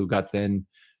Sample, who got then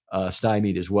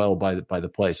stymied as well by the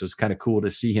play. So it's kind of cool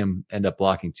to see him end up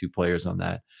blocking 2 players on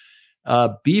that.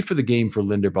 B for the game for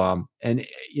Linderbaum. And,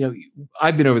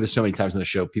 I've been over this so many times on the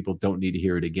show, people don't need to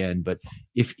hear it again. But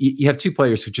if you have 2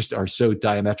 players who just are so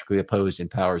diametrically opposed in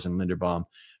Powers and Linderbaum,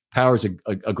 Powers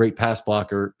a great pass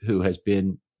blocker who has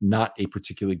been not a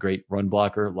particularly great run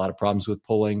blocker, a lot of problems with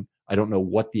pulling. I don't know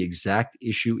what the exact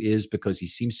issue is because he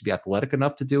seems to be athletic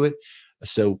enough to do it.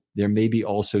 So there may be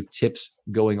also tips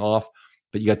going off.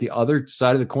 But you got the other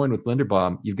side of the coin with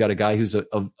Linderbaum. You've got a guy who's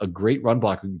a great run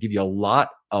blocker who can give you a lot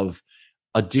of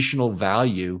additional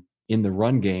value in the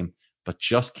run game, but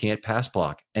just can't pass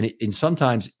block. And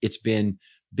sometimes it's been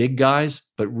big guys,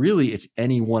 but really it's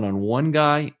any one-on-one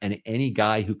guy and any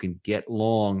guy who can get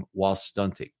long while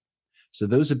stunting. So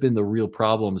those have been the real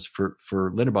problems for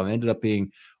Linderbaum. Ended up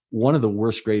being one of the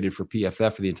worst graded for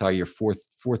PFF for the entire year, fourth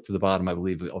to the bottom, I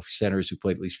believe, of centers who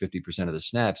played at least 50% of the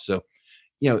snaps. So,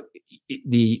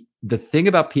 the thing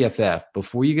about PFF,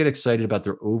 before you get excited about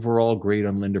their overall grade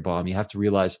on Linderbaum, you have to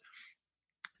realize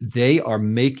they are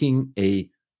making a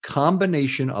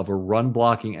combination of a run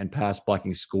blocking and pass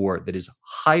blocking score that is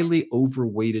highly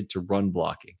overweighted to run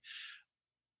blocking.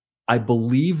 I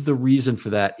believe the reason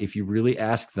for that, if you really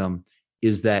ask them,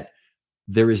 is that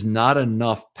there is not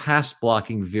enough pass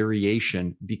blocking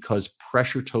variation because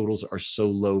pressure totals are so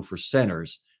low for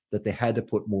centers that they had to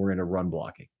put more into run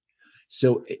blocking.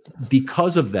 So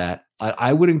because of that,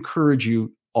 I would encourage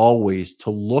you always to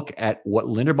look at what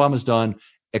Linderbaum has done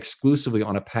exclusively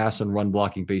on a pass and run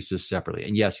blocking basis separately.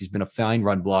 And yes, he's been a fine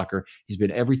run blocker. He's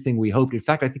been everything we hoped. In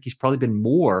fact, I think he's probably been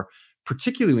more,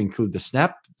 particularly when you include the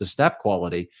snap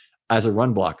quality as a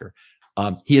run blocker.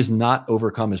 He has not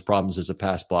overcome his problems as a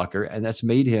pass blocker, and that's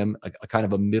made him a kind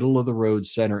of a middle of the road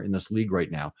center in this league right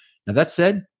now. Now, that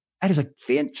said, that is a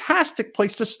fantastic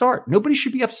place to start. Nobody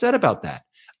should be upset about that.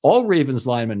 All Ravens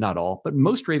linemen, not all, but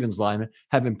most Ravens linemen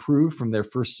have improved from their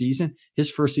first season.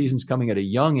 His first season's coming at a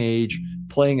young age,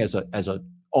 playing as a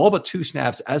all but 2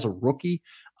 snaps as a rookie.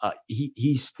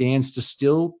 He stands to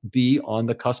still be on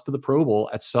the cusp of the Pro Bowl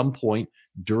at some point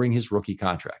during his rookie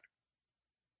contract.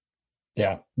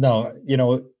 Yeah, no,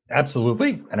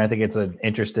 absolutely. And I think it'll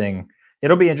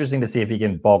be interesting to see if he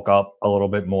can bulk up a little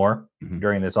bit more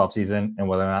during this offseason and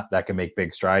whether or not that can make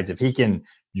big strides. If he can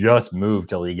just move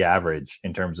to league average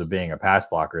in terms of being a pass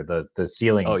blocker, the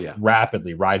ceiling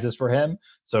rapidly rises for him.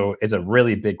 So it's a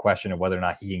really big question of whether or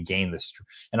not he can gain this.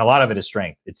 And a lot of it is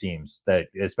strength, it seems, that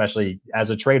especially as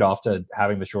a trade-off to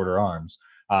having the shorter arms.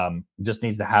 Just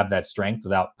needs to have that strength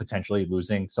without potentially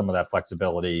losing some of that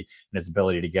flexibility and his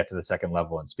ability to get to the second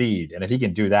level and speed. And if he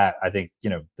can do that, I think,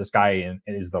 the sky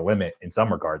is the limit in some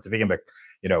regards. If he can,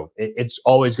 it's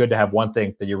always good to have one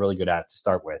thing that you're really good at to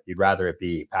start with. You'd rather it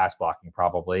be pass blocking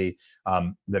probably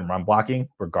than run blocking,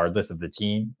 regardless of the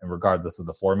team and regardless of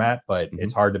the format. But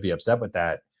it's hard to be upset with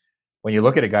that. When you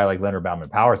look at a guy like Linderbaum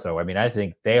and Powers, though, I mean, I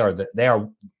think they are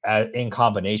in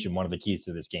combination one of the keys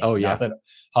to this game. Oh, yeah. Not that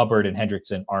Hubbard and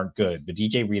Hendrickson aren't good, but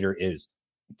DJ Reeder is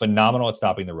phenomenal at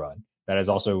stopping the run. That is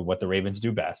also what the Ravens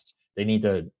do best. They need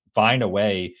to find a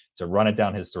way to run it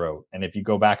down his throat. And if you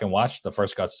go back and watch the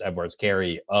first Gus Edwards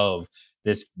carry of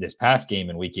this past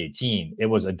game in Week 18, it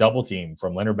was a double team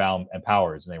from Linderbaum and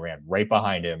Powers, and they ran right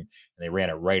behind him and they ran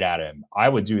it right at him. I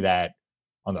would do that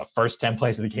on the first 10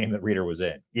 plays of the game that Reeder was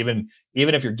in. Even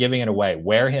if you're giving it away,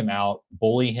 wear him out,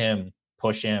 bully him,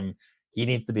 push him. He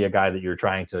needs to be a guy that you're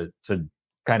trying to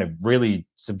kind of really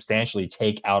substantially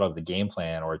take out of the game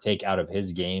plan or take out of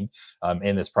his game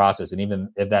in this process. And even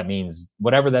if that means,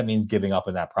 whatever that means, giving up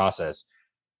in that process,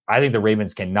 I think the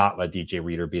Ravens cannot let DJ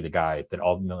Reader be the guy that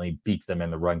ultimately beats them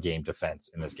in the run game defense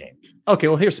in this game. Okay,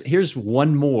 well, here's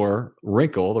one more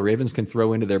wrinkle the Ravens can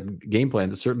throw into their game plan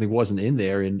that certainly wasn't in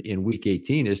there in Week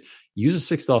 18 is use a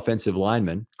sixth offensive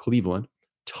lineman, Cleveland,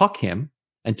 tuck him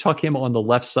on the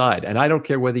left side. And I don't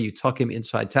care whether you tuck him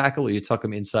inside tackle or you tuck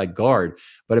him inside guard,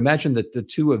 but imagine that the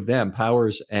two of them,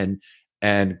 Powers and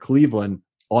Cleveland,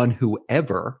 on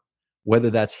whoever, whether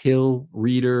that's Hill,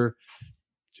 Reader,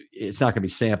 it's not going to be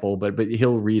Sample, but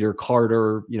Hill, Reader,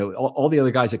 Carter, all the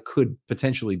other guys it could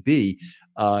potentially be.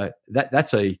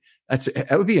 That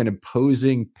would be an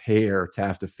imposing pair to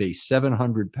have to face.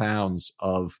 700 pounds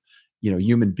of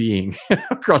human being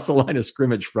across the line of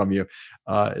scrimmage from you.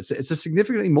 It's a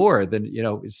significantly more than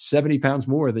 70 pounds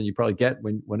more than you probably get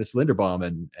when it's Linderbaum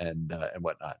and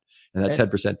whatnot. And that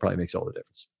 10% probably makes all the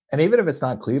difference. And even if it's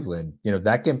not Cleveland,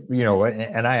 that can,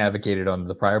 and I advocated on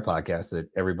the prior podcast that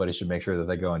everybody should make sure that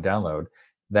they go and download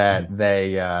that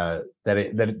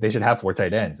that they should have 4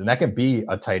 tight ends. And that can be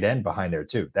a tight end behind there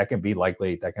too. That can be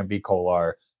likely, that can be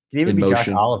Kolar, it can even be Josh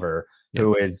Oliver,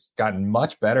 who has gotten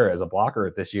much better as a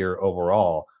blocker this year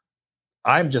overall.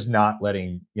 I'm just not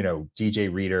letting,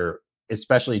 DJ Reader,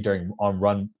 especially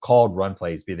on called run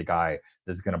plays, be the guy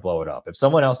that's going to blow it up. If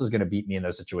someone else is going to beat me in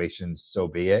those situations, so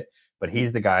be it. But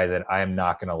he's the guy that I am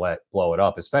not going to let blow it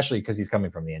up, especially because he's coming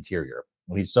from the interior.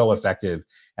 And he's so effective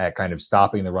at kind of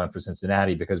stopping the run for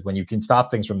Cincinnati, because when you can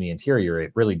stop things from the interior,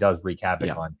 it really does wreak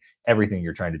havoc on everything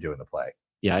you're trying to do in the play.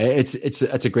 Yeah,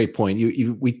 that's a great point.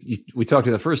 We talked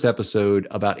in the first episode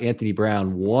about Anthony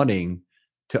Brown wanting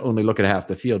to only look at half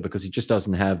the field because he just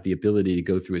doesn't have the ability to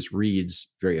go through his reads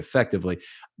very effectively.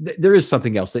 There is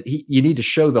something else that you need to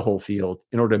show the whole field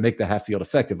in order to make the half field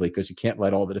effectively, because you can't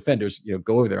let all the defenders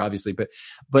go over there, obviously.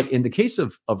 But in the case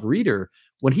of Reader,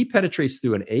 when he penetrates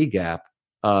through an A gap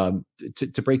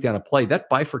to break down a play, that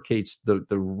bifurcates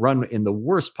the run in the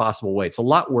worst possible way. It's a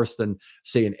lot worse than,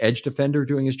 say, an edge defender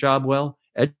doing his job well.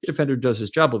 Edge defender does his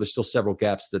job well. There's still several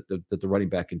gaps that the running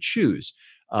back can choose.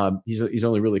 He's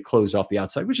only really closed off the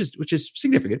outside, which is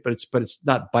significant, but it's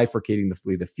not bifurcating the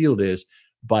way the field is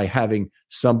by having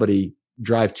somebody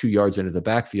drive 2 yards into the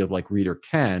backfield like Reader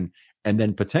can, and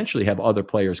then potentially have other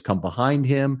players come behind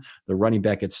him. The running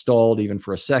back gets stalled even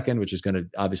for a second, which is going to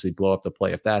obviously blow up the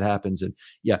play if that happens. And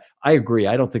yeah, I agree.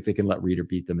 I don't think they can let Reader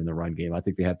beat them in the run game. I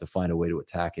think they have to find a way to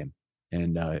attack him.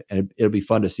 And it'll be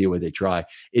fun to see what they try.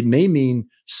 It may mean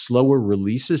slower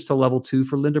releases to level 2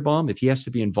 for Linderbaum. If he has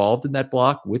to be involved in that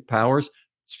block with Powers,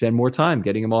 spend more time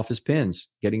getting him off his pins,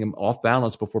 getting him off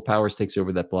balance before Powers takes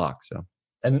over that block. So,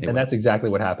 and that's exactly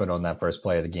what happened on that first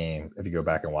play of the game. If you go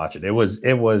back and watch it, it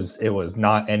was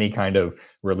not any kind of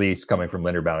release coming from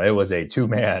Linderbaum. It was a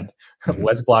 2-man.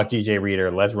 Let's block DJ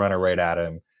Reader. Let's run it right at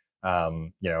him.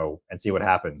 And see what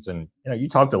happens. And, you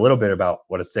talked a little bit about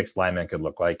what a sixth lineman could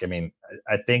look like. I mean,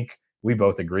 I think we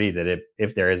both agree that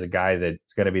if there is a guy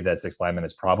that's going to be that sixth lineman,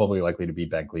 it's probably likely to be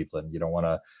Ben Cleveland. You don't want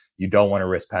to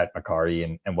risk Pat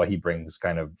McCarty and what he brings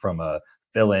kind of from a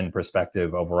fill-in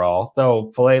perspective overall,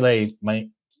 though Falele might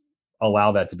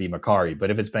allow that to be McCarty. But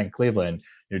if it's Ben Cleveland,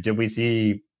 did we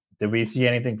see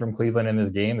anything from Cleveland in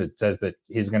this game that says that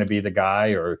he's going to be the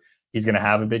guy, or he's going to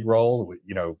have a big role?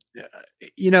 Again,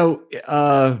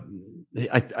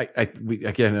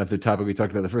 at the topic we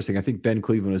talked about, the first thing, I think Ben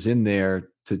Cleveland is in there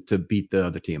to beat the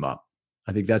other team up.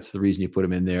 I think that's the reason you put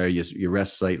him in there. You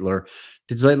rest Zeitler.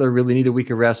 Did Zeitler really need a week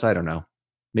of rest? I don't know.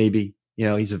 Maybe.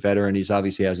 He's a veteran. He's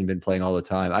obviously hasn't been playing all the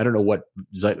time. I don't know what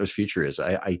Zeitler's future is.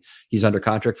 He's under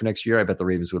contract for next year. I bet the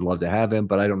Ravens would love to have him,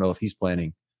 but I don't know if he's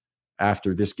planning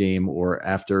after this game or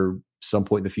after some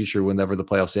point in the future, whenever the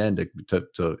playoffs end,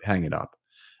 to hang it up.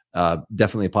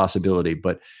 Definitely a possibility,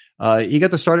 but he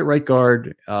got the start at right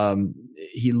guard.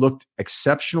 He looked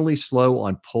exceptionally slow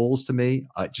on pulls to me,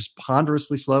 just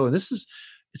ponderously slow. And it's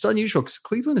unusual because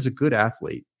Cleveland is a good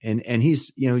athlete, and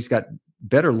he's got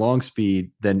better long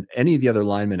speed than any of the other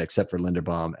linemen except for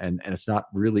Linderbaum, and it's not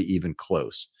really even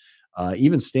close.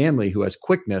 Even Stanley, who has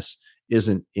quickness,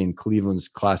 isn't in Cleveland's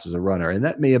class as a runner, and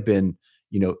that may have been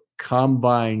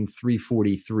combine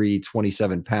 343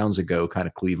 27 pounds ago kind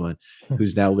of Cleveland,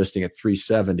 who's now listing at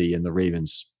 370 in the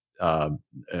Ravens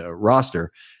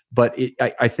roster. But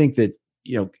I think that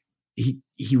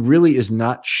he really is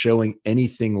not showing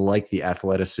anything like the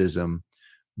athleticism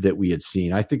that we had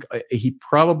seen. I think he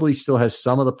probably still has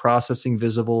some of the processing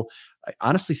visible. I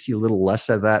honestly see a little less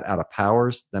of that out of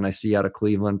Powers than I see out of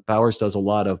Cleveland. Powers does a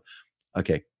lot of,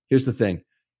 okay, here's the thing.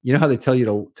 You know how they tell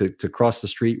you to cross the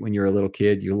street when you're a little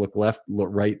kid? You look left, look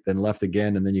right, then left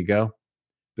again, and then you go?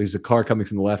 Because the car coming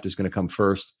from the left is going to come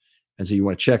first, And so you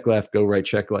want to check left, go right,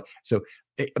 check left. So,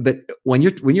 but when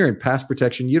you're in pass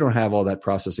protection, you don't have all that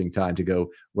processing time to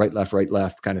go right,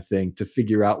 left kind of thing to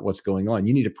figure out what's going on.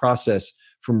 You need to process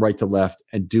from right to left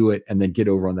and do it, and then get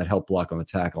over on that help block on the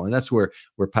tackle. And that's where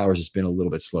Powers has been a little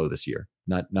bit slow this year.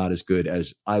 Not as good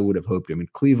as I would have hoped him. In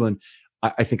Cleveland,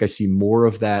 I think I see more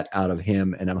of that out of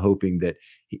him, and I'm hoping that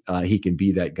he can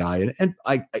be that guy. And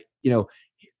I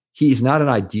he's not an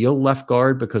ideal left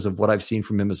guard because of what I've seen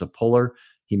from him as a puller.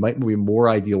 He might be a more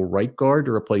ideal right guard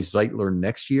to replace Zeitler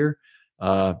next year.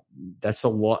 That's a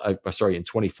lot. Sorry, in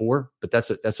 24, but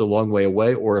that's a long way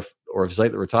away. Or if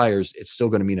Zeitler retires, it's still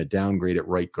going to mean a downgrade at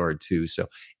right guard too. So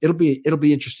it'll be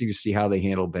interesting to see how they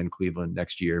handle Ben Cleveland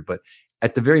next year. But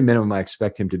at the very minimum, I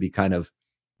expect him to be kind of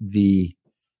the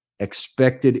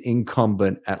expected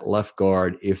incumbent at left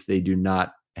guard if they do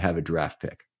not have a draft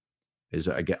pick. Is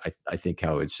I think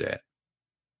how I would say it.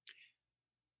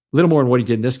 A little more on what he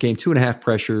did in this game. 2.5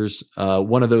 pressures.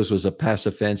 One of those was a pass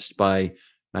offense by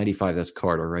 95. That's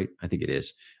Carter, right? I think it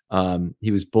is.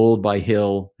 He was bowled by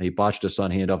Hill. He botched us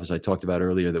on handoff, as I talked about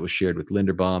earlier, that was shared with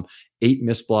Linderbaum. 8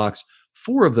 missed blocks.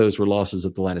 4 of those were losses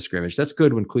at the line of scrimmage. That's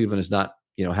good when Cleveland is not,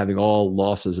 having all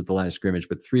losses at the line of scrimmage,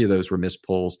 but 3 of those were missed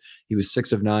pulls. He was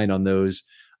 6 of 9 on those.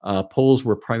 Pulls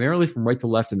were primarily from right to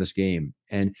left in this game.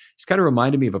 And it's kind of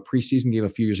reminded me of a preseason game a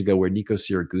few years ago where Nico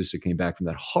Siragusa came back from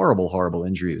that horrible, horrible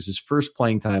injury. It was his first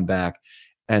playing time back.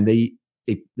 And they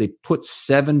put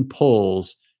 7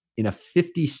 pulls in a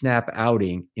 50 snap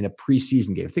outing in a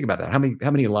preseason game. Think about that.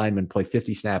 How many linemen play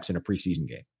 50 snaps in a preseason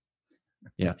game?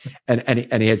 Yeah.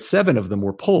 And he had 7 of them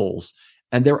were pulls.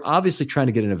 And they're obviously trying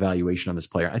to get an evaluation on this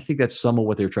player. I think that's some of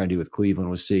what they were trying to do with Cleveland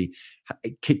was see,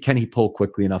 can he pull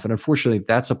quickly enough? And unfortunately,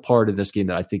 that's a part of this game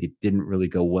that I think it didn't really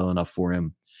go well enough for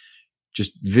him.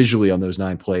 Just visually on those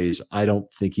 9 plays, I don't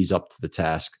think he's up to the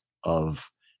task of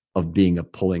being a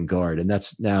pulling guard. And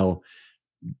that's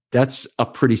a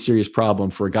pretty serious problem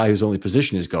for a guy whose only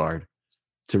position is guard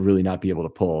to really not be able to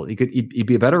pull. He'd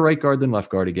be a better right guard than left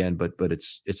guard again, but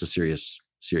it's a serious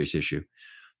issue.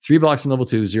 3 blocks in level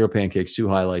 2, 0 pancakes, 2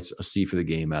 highlights, a C for the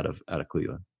game out of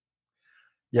Cleveland.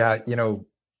 Yeah,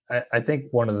 I think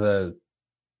one of the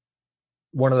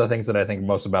things that I think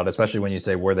most about, especially when you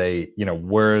say were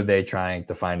they trying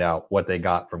to find out what they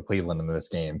got from Cleveland in this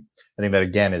game? I think that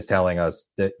again is telling us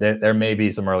that there may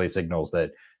be some early signals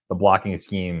that the blocking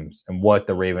schemes and what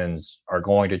the Ravens are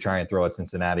going to try and throw at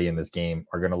Cincinnati in this game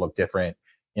are going to look different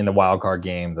in the wild card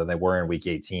game than they were in Week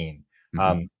 18.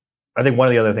 Mm-hmm. I think one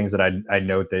of the other things that I'd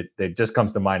note that just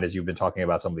comes to mind as you've been talking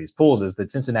about some of these pulls is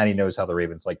that Cincinnati knows how the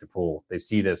Ravens like to pull. They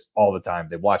see this all the time.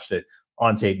 They've watched it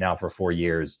on tape now for 4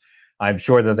 years. I'm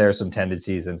sure that there are some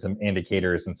tendencies and some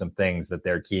indicators and some things that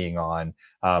they're keying on,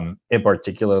 in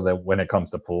particular that when it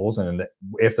comes to pulls. And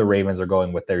if the Ravens are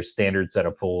going with their standard set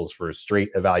of pulls for straight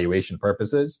evaluation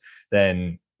purposes,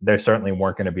 then they certainly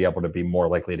weren't going to be able to be more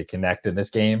likely to connect in this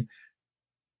game.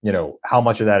 How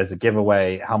much of that is a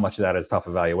giveaway? How much of that is tough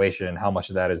evaluation? How much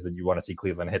of that is that you want to see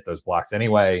Cleveland hit those blocks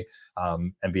anyway,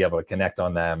 and be able to connect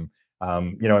on them?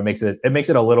 It makes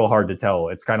it a little hard to tell.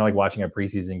 It's kind of like watching a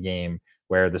preseason game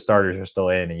where the starters are still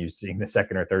in and you're seeing the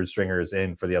second or third stringers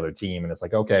in for the other team. And it's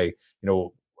like, okay,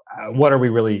 what are we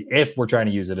really, if we're trying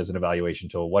to use it as an evaluation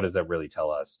tool, what does that really tell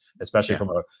us? Especially from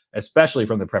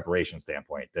the preparation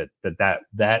standpoint,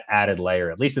 that added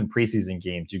layer, at least in preseason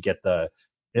games, you get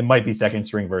it might be second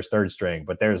string versus third string,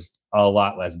 but there's a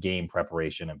lot less game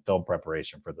preparation and film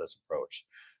preparation for this approach.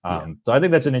 So I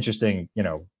think that's an interesting,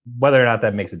 whether or not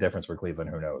that makes a difference for Cleveland,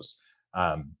 who knows?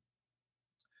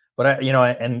 But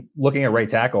and looking at right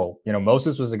tackle,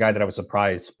 Moses was a guy that I was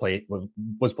surprised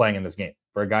was playing in this game.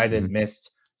 For a guy that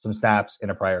missed some snaps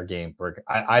in a prior game,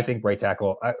 I think right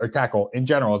tackle or tackle in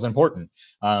general is important.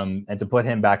 And to put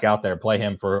him back out there, play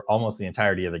him for almost the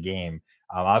entirety of the game,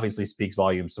 obviously speaks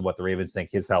volumes to what the Ravens think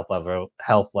his health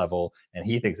level, and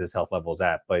he thinks his health level is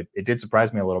at. But it did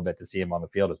surprise me a little bit to see him on the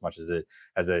field as much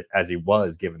as he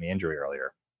was given the injury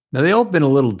earlier. Now they all been a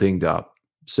little dinged up.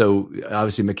 So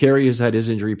obviously McCary has had his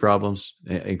injury problems,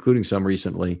 including some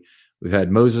recently. We've had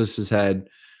Moses has had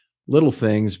little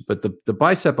things, but the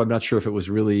bicep, I'm not sure if it was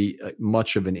really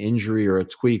much of an injury or a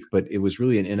tweak, but it was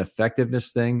really an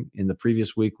ineffectiveness thing in the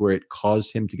previous week where it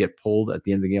caused him to get pulled at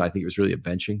the end of the game. I think it was really a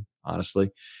benching,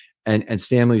 honestly. And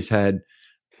Stanley's had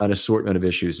an assortment of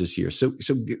issues this year. So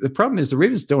the problem is the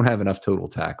Ravens don't have enough total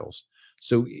tackles.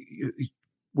 So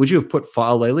would you have put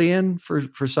Faalele in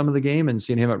for some of the game and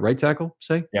seen him at right tackle,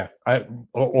 say? Yeah,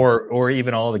 or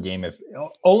even all of the game, if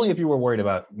you were worried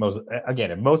about Moses.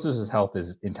 Again, if Moses' health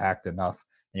is intact enough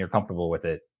and you're comfortable with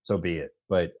it, so be it.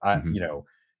 But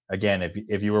again,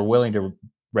 if you were willing to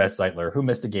rest Zeitler, who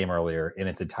missed a game earlier in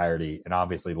its entirety and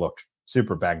obviously looked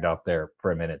super banged up there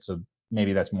for a minute. So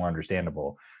maybe that's more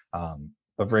understandable.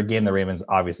 But for a game the Ravens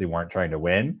obviously weren't trying to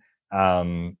win,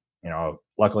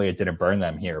 luckily it didn't burn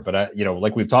them here. But,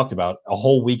 like we've talked about, a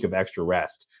whole week of extra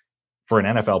rest for an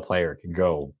NFL player can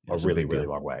go a really, really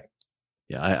long way.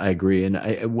 Yeah, I agree. And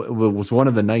it was one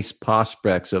of the nice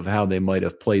prospects of how they might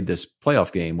have played this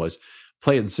playoff game was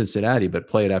play it in Cincinnati, but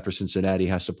play it after Cincinnati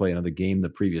has to play another game the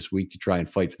previous week to try and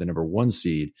fight for the number 1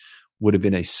 seed would have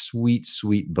been a sweet,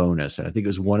 sweet bonus. And I think it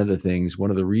was one of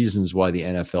the reasons why the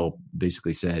NFL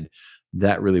basically said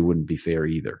that really wouldn't be fair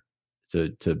either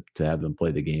to have them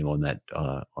play the game on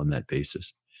that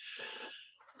basis.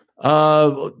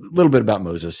 A little bit about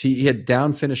Moses. He had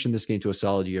down finish in this game to a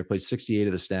solid year, played 68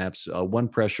 of the snaps, 1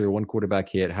 pressure, 1 quarterback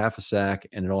hit, half a sack,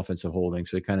 and an offensive holding.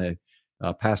 So he kind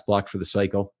of pass blocked for the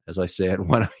cycle, as I said,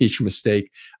 1 of each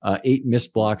mistake, 8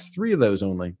 missed blocks, 3 of those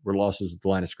only were losses at the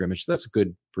line of scrimmage. So that's a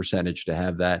good percentage to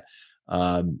have that.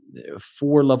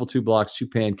 4 level 2 blocks, 2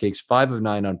 pancakes, 5 of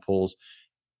 9 on pulls.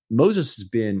 Moses has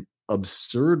been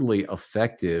absurdly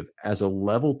effective as a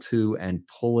level 2 and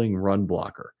pulling run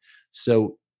blocker.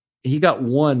 So he got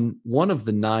one of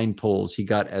the 9 pulls he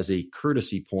got as a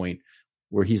courtesy point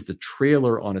where he's the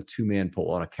trailer on a 2-man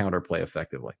pull on a counter play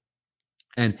effectively.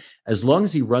 And as long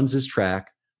as he runs his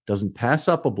track, doesn't pass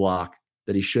up a block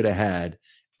that he should have had,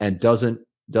 and doesn't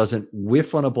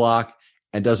whiff on a block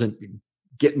and doesn't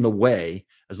get in the way,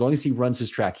 as long as he runs his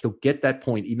track, he'll get that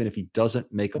point even if he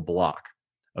doesn't make a block.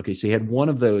 Okay, so he had 1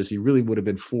 of those. He really would have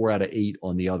been 4 out of 8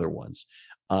 on the other ones.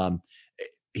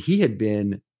 He had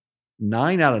been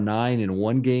 9 out of 9 in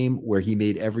 1 game where he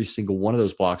made every single one of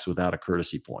those blocks without a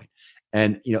courtesy point.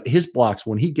 And, his blocks,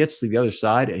 when he gets to the other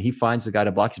side and he finds the guy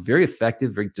to block, he's very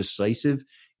effective, very decisive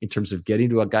in terms of getting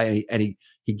to a guy. And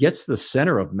he gets to the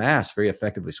center of mass very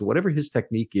effectively. So whatever his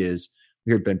technique is,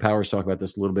 we heard Ben Powers talk about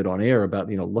this a little bit on air about,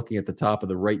 looking at the top of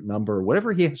the right number,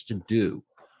 whatever he has to do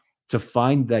to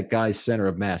find that guy's center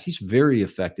of mass. He's very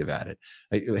effective at it.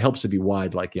 It helps to be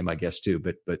wide like him, I guess, too,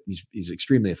 but he's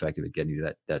extremely effective at getting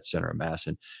to that center of mass.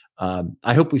 And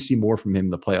I hope we see more from him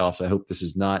in the playoffs. I hope this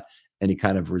is not any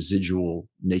kind of residual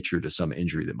nature to some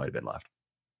injury that might have been left.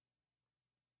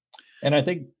 And I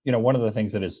think, one of the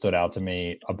things that has stood out to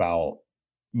me about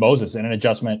Moses and an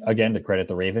adjustment, again, to credit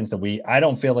the Ravens, that I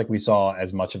don't feel like we saw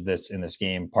as much of this in this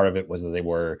game. Part of it was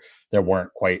that there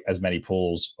weren't quite as many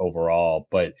pulls overall,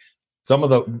 but some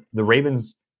of the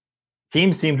Ravens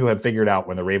teams seem to have figured out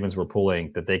when the Ravens were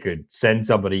pulling that they could send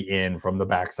somebody in from the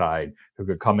backside who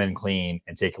could come in clean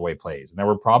and take away plays. And there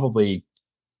were probably,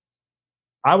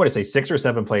 I would say, 6 or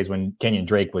 7 plays when Kenyon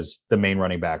Drake was the main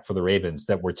running back for the Ravens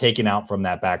that were taken out from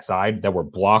that backside that were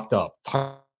blocked up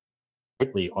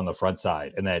tightly on the front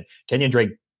side. And that Kenyon Drake,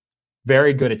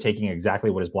 very good at taking exactly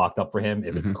what is blocked up for him.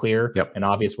 If it's clear and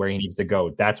obvious where he needs to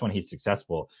go, that's when he's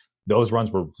successful. Those runs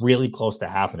were really close to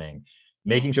happening.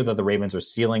 Making sure that the Ravens are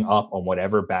sealing up on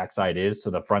whatever backside is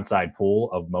to the front side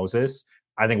pool of Moses,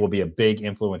 I think will be a big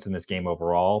influence in this game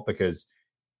overall, because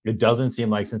it doesn't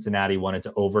seem like Cincinnati wanted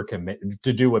to overcommit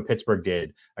to do what Pittsburgh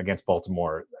did against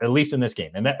Baltimore, at least in this game.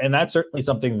 And that's certainly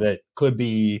something that could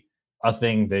be a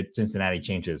thing that Cincinnati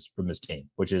changes from this game,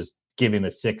 which is giving the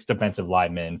 6 defensive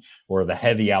linemen or the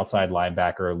heavy outside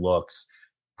linebacker looks,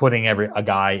 putting a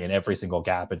guy in every single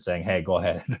gap and saying, hey, go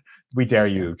ahead. We dare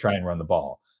you, try and run the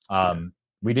ball.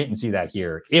 We didn't see that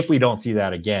here. If we don't see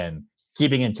that again,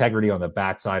 keeping integrity on the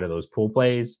backside of those pool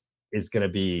plays is going to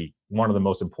be one of the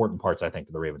most important parts, I think,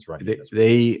 for the Ravens running.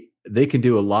 They can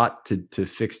do a lot to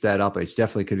fix that up. It's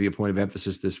definitely could be a point of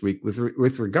emphasis this week with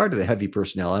regard to the heavy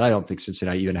personnel. And I don't think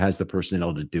Cincinnati even has the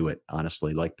personnel to do it,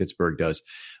 honestly, like Pittsburgh does.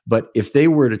 But if they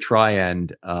were to try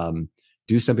and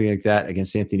do something like that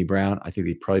against Anthony Brown, I think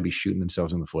they'd probably be shooting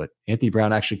themselves in the foot. Anthony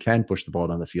Brown actually can push the ball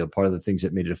down the field. Part of the things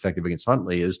that made it effective against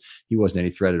Huntley is he wasn't any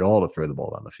threat at all to throw the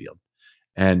ball down the field.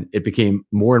 And it became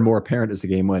more and more apparent as the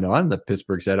game went on that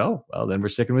Pittsburgh said, "Oh, well, then we're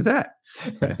sticking with that."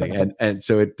 Kind of thing. And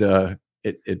so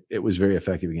it was very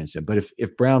effective against him. But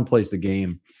if Brown plays the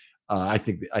game, I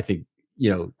think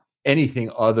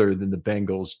anything other than the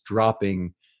Bengals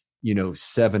dropping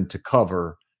 7 to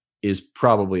cover is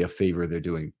probably a favor they're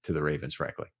doing to the Ravens,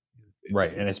 frankly.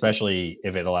 Right, and especially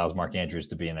if it allows Mark Andrews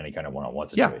to be in any kind of one-on-one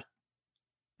situation.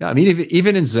 Yeah, I mean,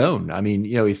 even in zone, I mean,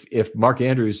 if Mark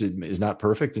Andrews is not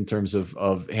perfect in terms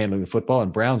of handling the football,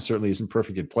 and Brown certainly isn't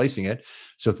perfect in placing it,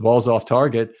 so if the ball's off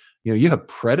target, you have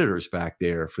predators back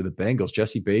there for the Bengals.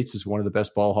 Jesse Bates is one of the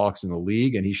best ball hawks in the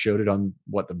league, and he showed it on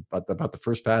about the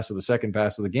first pass or the second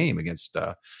pass of the game against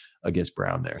against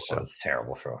Brown there. So it was a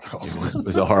terrible throw. it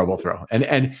was a horrible throw.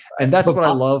 And that's what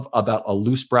I love about a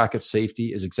loose bracket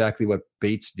safety is exactly what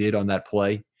Bates did on that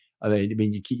play. I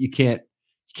mean, you can't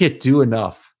do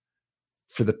enough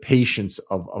for the patience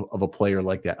of a player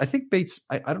like that. I think Bates,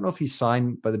 I don't know if he's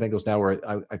signed by the Bengals now, or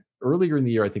earlier in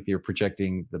the year, I think they were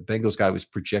projecting, the Bengals guy was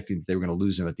projecting that they were going to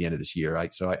lose him at the end of this year.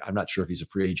 So I'm not sure if he's a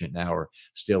free agent now or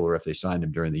still, or if they signed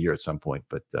him during the year at some point,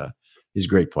 but he's a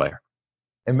great player.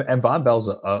 And Vonn Bell's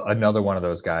another one of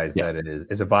those guys that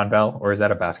is it Vonn Bell, or is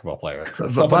that a basketball player?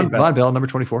 Vonn Bell, number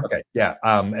 24. Okay. Yeah.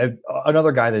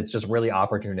 Another guy that's just really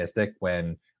opportunistic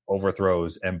when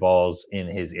overthrows and balls in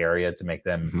his area to make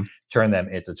them turn them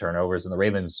into turnovers. And the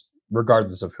Ravens,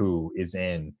 regardless of who is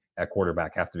in at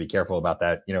quarterback, have to be careful about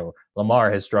that. You know,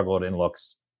 Lamar has struggled in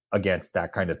looks against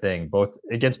that kind of thing, both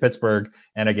against Pittsburgh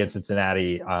and against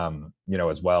Cincinnati,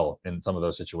 as well in some of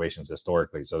those situations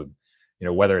historically. So,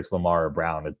 whether it's Lamar or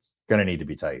Brown, it's going to need to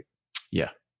be tight. Yeah.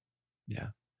 Yeah.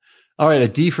 All right, a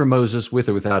D for Moses with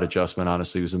or without adjustment.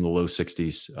 Honestly, he was in the low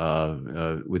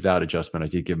 60s without adjustment. I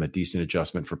did give him a decent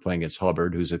adjustment for playing against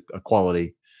Hubbard, who's a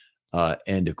quality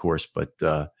end, of course, but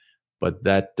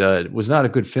that was not a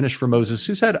good finish for Moses,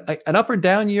 who's had an up and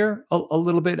down year a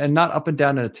little bit, and not up and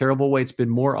down in a terrible way. It's been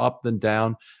more up than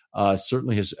down.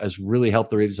 Certainly has really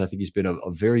helped the Ravens. I think he's been a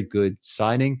very good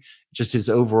signing. Just his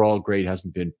overall grade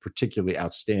hasn't been particularly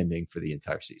outstanding for the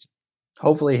entire season.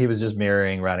 Hopefully he was just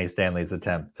mirroring Ronnie Stanley's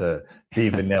attempt to be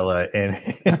vanilla in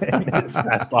his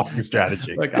pass blocking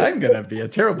strategy. Like, I'm going to be a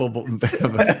terrible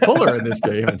puller in this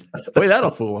game. And boy, that'll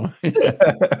fool him.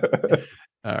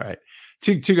 All right.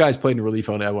 Two guys played in relief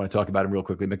only. I want to talk about him real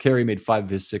quickly. McCary made 5 of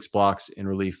his 6 blocks in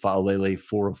relief. Faalele,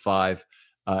 4 of 5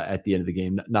 at the end of the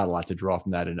game. Not a lot to draw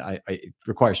from that. And it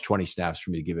requires 20 snaps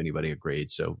for me to give anybody a grade.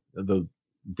 So they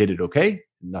did it okay.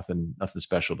 Nothing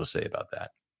special to say about that.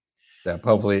 Yeah,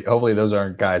 hopefully those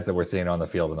aren't guys that we're seeing on the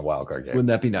field in the wild card game. Wouldn't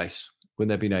that be nice? Wouldn't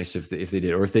that be nice if they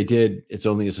did? Or if they did, it's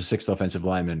only as a 6th offensive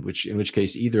lineman, in which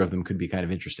case either of them could be kind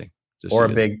of interesting. Or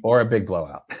a big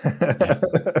blowout.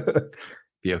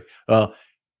 Yeah. Well,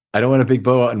 I don't want a big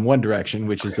blowout in one direction,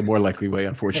 which is the more likely way,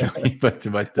 unfortunately. But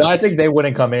well, I think they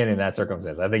wouldn't come in that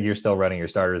circumstance. I think you're still running your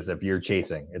starters if you're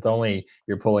chasing. It's only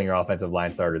you're pulling your offensive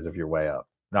line starters if you're way up.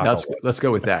 Let's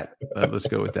go with that. Let's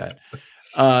go with that.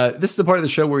 This is the part of the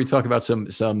show where we talk about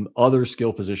some other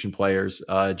skill position players.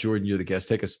 Jordan, you're the guest.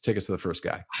 Take us to the first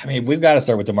guy. I mean, we've got to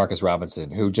start with Demarcus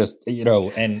Robinson, who just,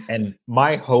 and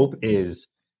my hope is,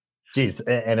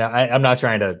 and I'm not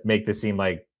trying to make this seem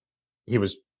like he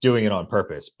was doing it on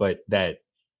purpose, but that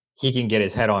he can get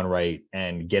his head on right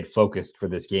and get focused for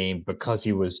this game, because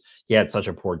he had such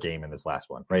a poor game in this last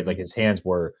one, right? Like, his hands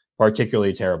were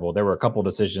particularly terrible. There were a couple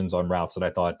decisions on routes that I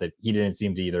thought that he didn't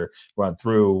seem to either run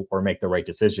through or make the right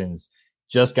decisions.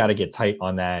 Just got to get tight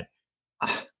on that.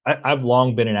 I've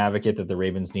long been an advocate that the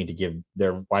Ravens need to give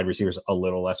their wide receivers a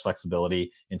little less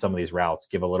flexibility in some of these routes,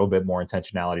 give a little bit more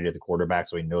intentionality to the quarterback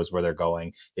so he knows where they're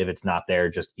going. If it's not there,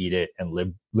 just eat it and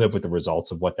live with the results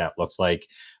of what that looks like.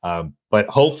 But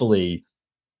hopefully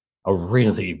a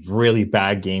really, really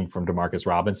bad game from Demarcus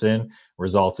Robinson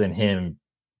results in him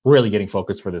really getting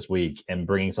focused for this week and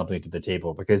bringing something to the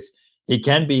table, because he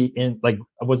can be in, like,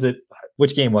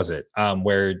 which game was it?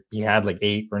 Where he had like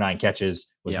 8 or 9 catches,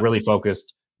 was really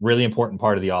focused, really important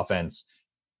part of the offense.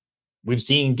 We've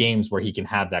seen games where he can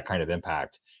have that kind of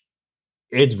impact.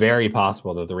 It's very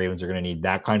possible that the Ravens are going to need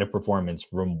that kind of performance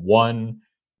from one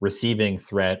receiving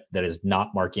threat that is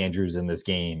not Mark Andrews in this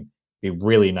game. It'd be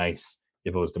really nice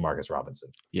if it was Demarcus Robinson.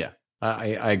 Yeah.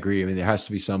 I agree. I mean, there has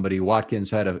to be somebody.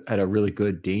 Watkins had a really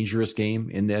good, dangerous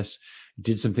game in this.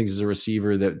 Did some things as a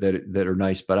receiver that are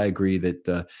nice, but I agree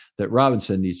that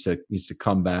Robinson needs to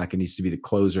come back and needs to be the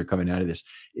closer coming out of this.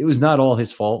 It was not all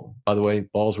his fault, by the way.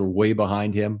 Balls were way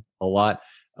behind him a lot.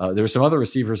 There were some other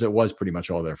receivers that was pretty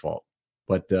much all their fault,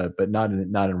 but not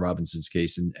in Robinson's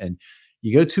case. And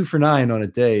you go 2 for 9 on a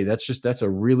day. That's a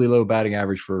really low batting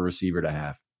average for a receiver to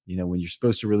have. When you're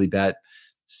supposed to really bat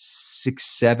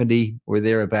 670 or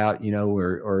thereabout,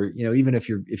 or even if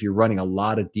you're running a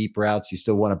lot of deep routes, you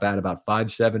still want to bat about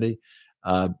 570.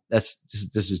 This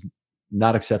is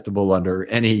not acceptable under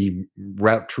any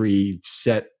route tree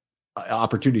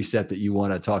opportunity set that you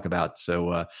want to talk about.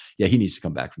 So he needs to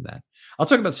come back from that. I'll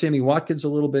talk about Sammy Watkins a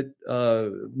little bit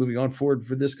moving on forward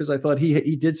for this, because I thought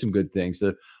he did some good things.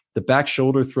 The back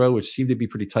shoulder throw, which seemed to be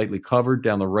pretty tightly covered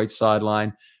down the right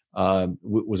sideline,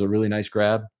 was a really nice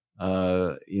grab.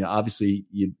 Obviously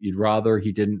you'd rather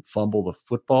he didn't fumble the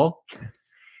football.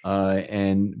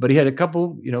 But he had a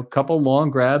couple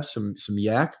long grabs, some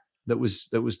yak that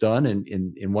was done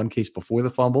in one case before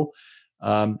the fumble.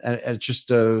 And it's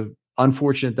just,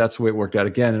 unfortunate that's the way it worked out.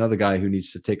 Again, another guy who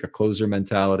needs to take a closer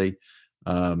mentality.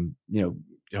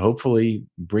 Hopefully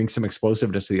bring some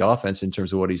explosiveness to the offense in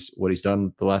terms of what he's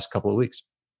done the last couple of weeks.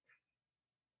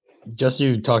 Just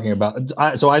you talking about,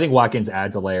 so I think Watkins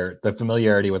adds a layer. The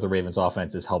familiarity with the Ravens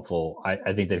offense is helpful.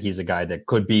 I think that he's a guy that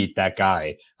could beat that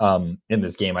guy in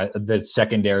this game. The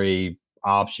secondary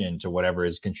option to whatever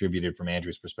is contributed from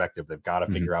Andrew's perspective, they've got to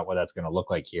figure out what that's going to look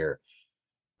like here.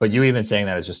 But you even saying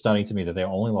that is just stunning to me that they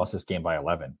only lost this game by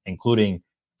 11, including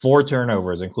 4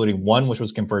 turnovers, including one which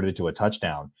was converted to a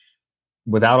touchdown,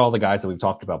 without all the guys that we've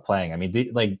talked about playing. I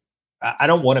mean, I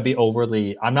don't want to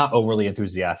be I'm not overly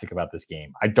enthusiastic about this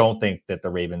game. I don't think that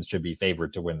the Ravens should be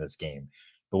favored to win this game.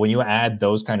 But when you add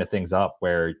those kind of things up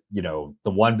where, the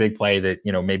one big play that,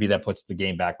 maybe that puts the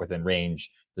game back within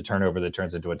range, the turnover that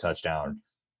turns into a touchdown,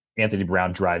 Anthony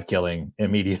Brown drive killing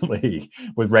immediately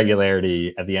with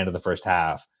regularity at the end of the first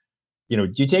half,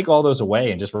 you take all those away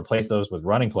and just replace those with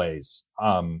running plays,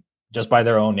 just by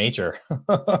their own nature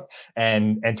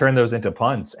and turn those into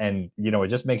punts. And, it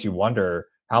just makes you wonder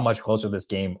how much closer this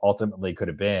game ultimately could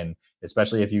have been,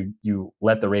 especially if you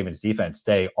let the Ravens defense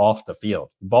stay off the field.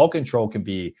 Ball control can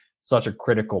be such a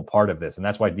critical part of this. And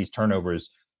that's why these turnovers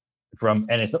and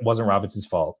it wasn't Robinson's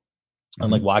fault,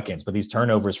 unlike Watkins, but these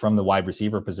turnovers from the wide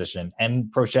receiver position, and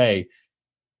Prochet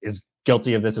is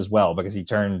guilty of this as well, because he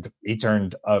turned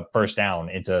a first down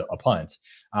into a punt,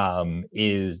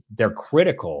 they're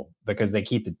critical because they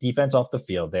keep the defense off the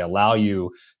field. They allow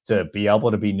you to be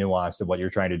able to be nuanced in what you're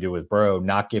trying to do with Burrow,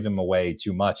 not give him away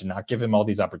too much and not give him all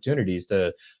these opportunities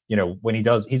to, when he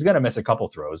does, he's going to miss a couple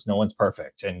throws. No one's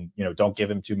perfect. And, don't give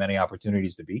him too many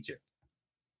opportunities to beat you.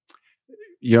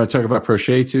 You want to talk about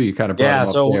Prochet too? You kind of brought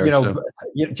him up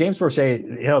there, James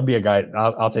Prochet, he'll be a guy.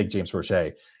 I'll take James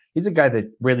Prochet. He's a guy that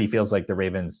really feels like the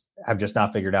Ravens have just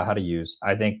not figured out how to use.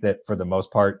 I think that for the most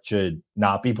part should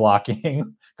not be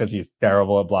blocking because he's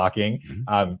terrible at blocking.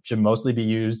 Should mostly be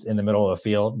used in the middle of the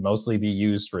field, mostly be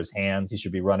used for his hands. He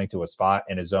should be running to a spot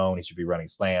in his zone. He should be running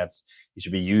slants. He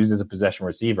should be used as a possession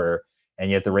receiver.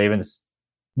 And yet the Ravens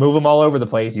move him all over the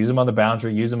place, use him on the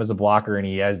boundary, use him as a blocker. And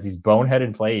he has these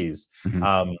boneheaded plays,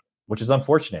 which is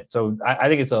unfortunate. So I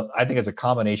think it's a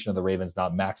combination of the Ravens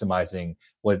not maximizing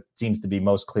what seems to be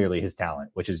most clearly his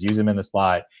talent, which is use him in the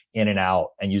slot, in and out,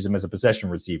 and use him as a possession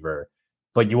receiver.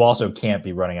 But you also can't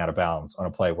be running out of bounds on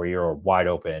a play where you're wide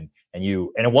open and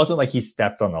it wasn't like he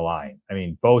stepped on the line. I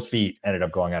mean, both feet ended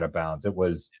up going out of bounds. It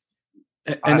was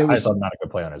I thought not a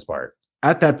good play on his part.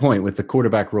 At that point, with the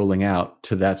quarterback rolling out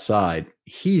to that side,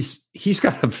 he's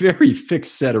got a very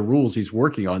fixed set of rules he's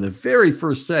working on. The very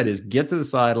first set is get to the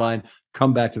sideline,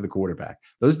 come back to the quarterback.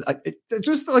 Those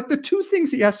just like the two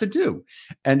things he has to do.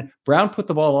 And Brown put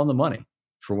the ball on the money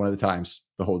for one of the times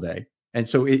the whole day. And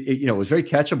so it was very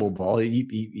catchable ball.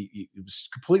 He was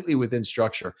completely within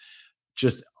structure.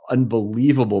 Just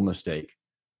unbelievable mistake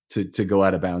to go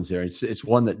out of bounds there. It's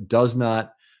one that does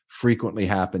not frequently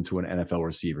happen to an NFL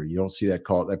receiver. You don't see that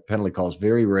call. That penalty call is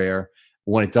very rare.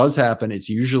 When it does happen, it's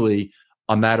usually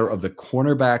a matter of the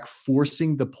cornerback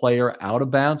forcing the player out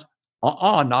of bounds.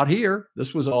 Not here.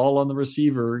 This was all on the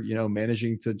receiver,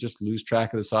 managing to just lose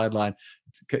track of the sideline.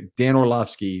 Dan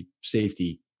Orlovsky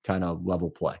safety kind of level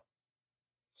play.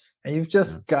 And you've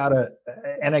just got to,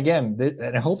 and again,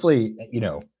 and hopefully,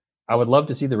 I would love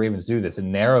to see the Ravens do this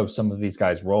and narrow some of these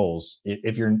guys' roles.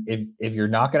 If you're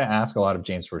not going to ask a lot of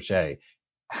James Prochet,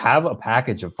 have a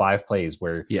package of 5 plays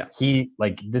where he,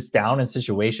 like, this down in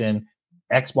situation,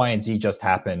 X, Y, and Z just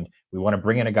happened. We want to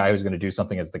bring in a guy who's going to do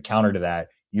something as the counter to that.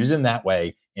 Use him that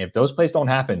way. And if those plays don't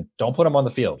happen, don't put him on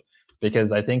the field.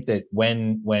 Because I think that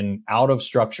when out of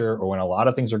structure or when a lot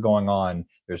of things are going on,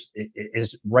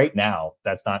 is right now,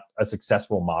 that's not a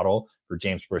successful model for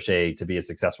James Prochet to be a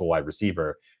successful wide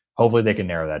receiver. Hopefully they can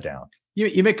narrow that down.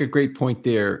 You make a great point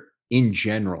there in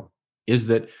general, is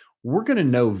that we're going to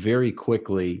know very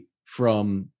quickly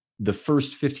from the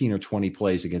first 15 or 20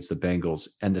 plays against the Bengals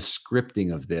and the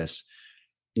scripting of this,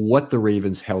 what the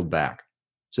Ravens held back.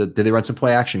 So did they run some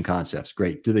play action concepts?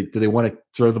 Great. Do they want to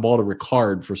throw the ball to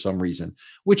Ricard for some reason?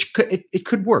 Which it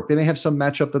could work. They may have some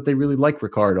matchup that they really like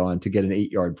Ricard on to get an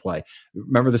 8-yard play.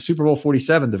 Remember the Super Bowl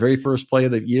 47, the very first play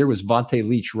of the year was Vontae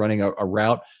Leach running a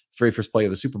route, very first play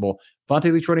of the Super Bowl.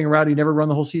 Vontae Leach running a route he never run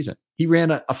the whole season. He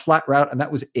ran a flat route, and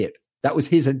that was it. That was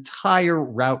his entire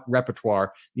route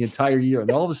repertoire the entire year.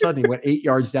 And all of a sudden he went 8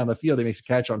 yards down the field. He makes a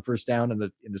catch on first down in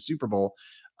the Super Bowl.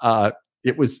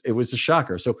 It was a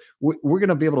shocker. So we're going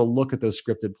to be able to look at those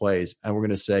scripted plays and we're going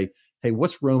to say, hey,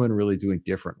 what's Roman really doing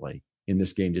differently in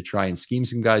this game to try and scheme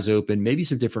some guys open, maybe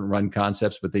some different run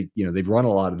concepts, but they've run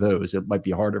a lot of those. It might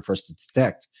be harder for us to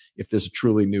detect if there's a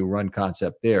truly new run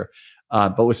concept there.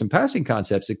 But with some passing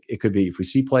concepts, it could be if we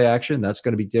see play action, that's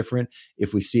going to be different.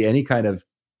 If we see any kind of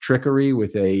trickery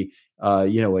with a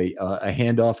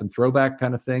handoff and throwback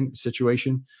kind of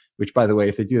situation, which, by the way,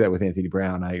 if they do that with Anthony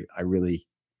Brown, I really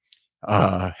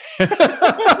I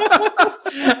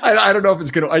don't know if it's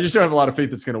going to. I just don't have a lot of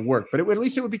faith it's going to work. But at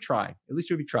least it would be trying. At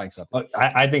least it would be trying something.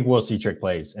 I think we'll see trick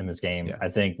plays in this game. Yeah. I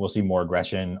think we'll see more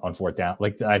aggression on fourth down.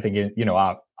 Like I think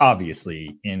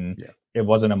obviously it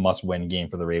wasn't a must-win game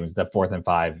for the Ravens. That 4th and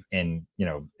 5 in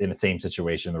the same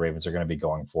situation, the Ravens are going to be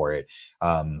going for it.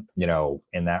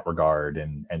 In that regard,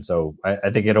 and so I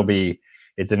think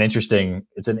it's an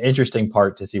interesting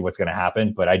part to see what's going to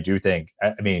happen. But I do think,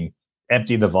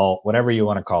 empty the vault, whatever you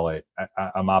want to call it.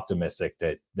 I'm optimistic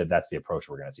that's the approach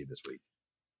we're going to see this week.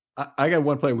 I got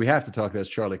one player we have to talk about is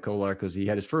Charlie Kolar, because he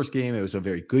had his first game. It was a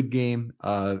very good game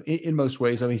in most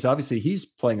ways. I mean, he's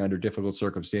playing under difficult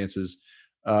circumstances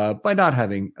by not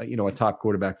having a top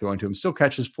quarterback throwing to him. Still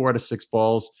catches 4 out of 6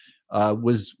 balls.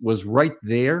 Was right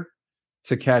there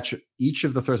to catch each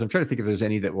of the throws. I'm trying to think if there's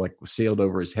any that sailed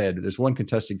over his head. There's one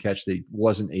contested catch that he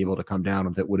wasn't able to come down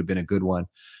with that would have been a good one.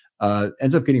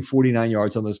 Ends up getting 49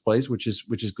 yards on those plays, which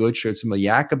is good. Showed some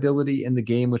yak ability in the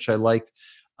game, which I liked.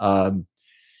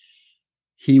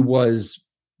 He was,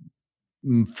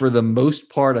 for the most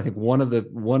part, I think one of the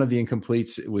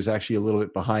incompletes was actually a little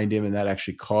bit behind him, and that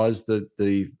actually caused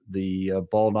the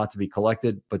ball not to be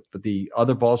collected. But the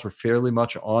other balls were fairly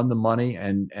much on the money,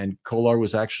 and Kolar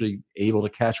was actually able to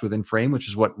catch within frame, which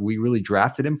is what we really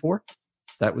drafted him for.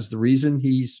 That was the reason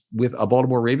he's with a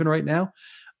Baltimore Raven right now.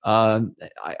 I'm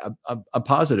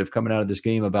positive coming out of this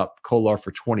game about Kolar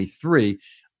for 23.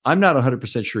 I'm not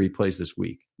 100% sure he plays this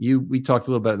week. We talked a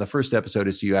little bit in the first episode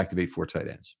is, do you activate 4 tight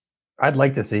ends? I'd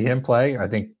like to see him play. I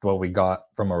think what we got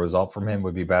from a result from him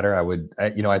would be better.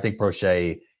 I think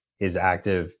Proche is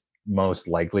active most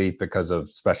likely because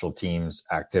of special teams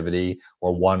activity,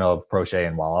 or one of Proche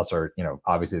and Wallace, or,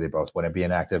 obviously they both wouldn't be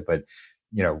inactive, but,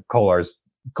 Kolar's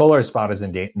spot is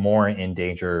more in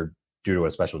danger due to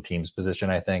a special teams position,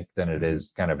 I think, than it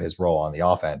is kind of his role on the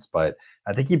offense. But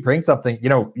I think he brings something,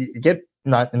 you get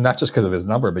not just because of his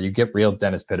number, but you get real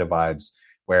Dennis Pitta vibes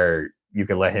where you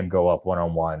could let him go up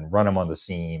one-on-one, run him on the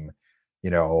seam.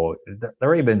 The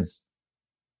Ravens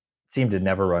seem to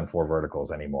never run 4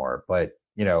 verticals anymore. But,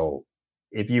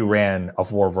 if you ran a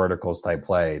 4 verticals type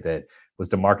play that was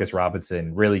DeMarcus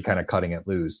Robinson really kind of cutting it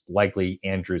loose, likely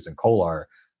Andrews and Kolar,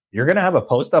 you're going to have a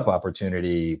post-up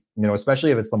opportunity,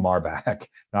 especially if it's Lamar back,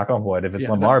 knock on wood. If it's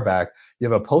Lamar back,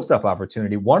 you have a post-up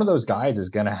opportunity. One of those guys is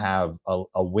going to have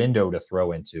a window to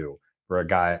throw into for a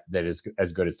guy that is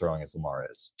as good as throwing as Lamar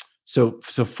is. So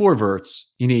 4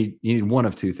 verts, you need one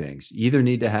of 2 things. You either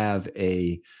need to have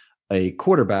a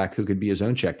quarterback who can be his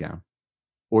own check down,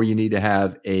 or you need to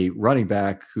have a running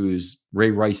back who's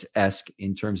Ray Rice-esque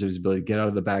in terms of his ability to get out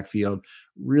of the backfield,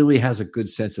 really has a good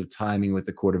sense of timing with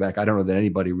the quarterback. I don't know that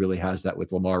anybody really has that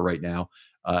with Lamar right now.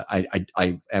 I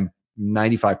am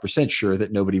 95% sure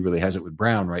that nobody really has it with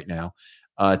Brown right now,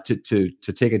 to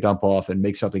take a dump off and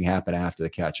make something happen after the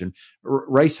catch. And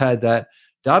Rice had that.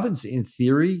 Dobbins, in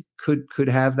theory, could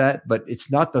have that, but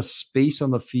it's not the space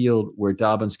on the field where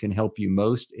Dobbins can help you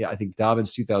most. I think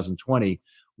Dobbins 2020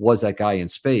 was that guy in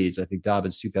spades. I think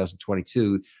Dobbins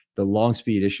 2022, the long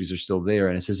speed issues are still there,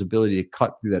 and it's his ability to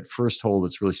cut through that first hole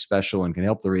that's really special and can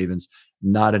help the Ravens,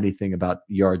 not anything about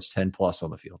yards 10 plus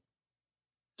on the field.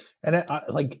 And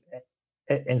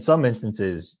in some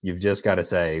instances, you've just got to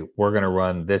say, we're going to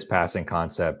run this passing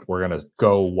concept. We're going to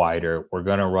go wider. We're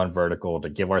going to run vertical to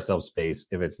give ourselves space.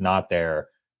 If it's not there,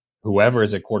 whoever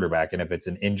is at quarterback, and if it's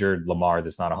an injured Lamar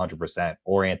that's not 100%,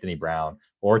 or Anthony Brown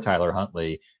or Tyler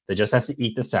Huntley, that just has to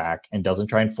eat the sack and doesn't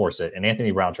try and force it. And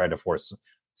Anthony Brown tried to force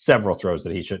several throws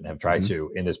that he shouldn't have tried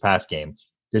to in this past game.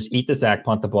 Just eat the sack,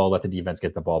 punt the ball, let the defense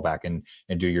get the ball back and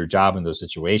do your job in those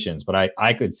situations. But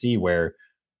I could see where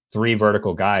 3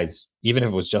 vertical guys, even if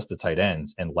it was just the tight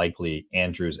ends and likely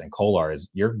Andrews and Kolar,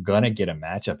 you're going to get a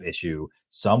matchup issue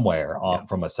somewhere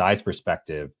from a size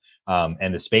perspective.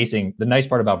 And the spacing, the nice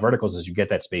part about verticals is you get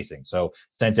that spacing. So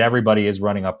since everybody is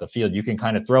running up the field, you can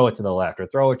kind of throw it to the left or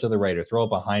throw it to the right or throw it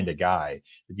behind a guy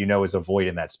that is a void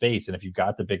in that space. And if you've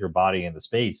got the bigger body in the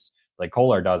space like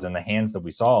Kolar does in the hands that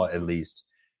we saw, at least,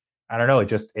 I don't know.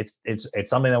 It's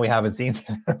something that we haven't seen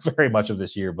very much of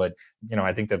this year, but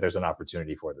I think that there's an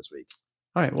opportunity for this week.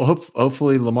 All right. Well,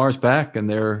 hopefully Lamar's back and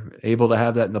they're able to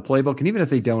have that in the playbook. And even if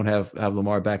they don't have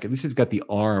Lamar back, at least they've got the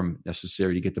arm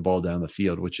necessary to get the ball down the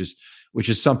field, which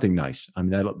is something nice. I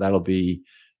mean, that'll be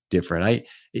different.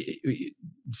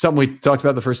 Something we talked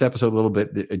about the first episode a little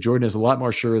bit. Jordan is a lot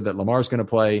more sure that Lamar's going to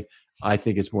play. I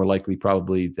think it's more likely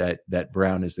probably that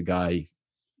Brown is the guy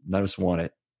None of us want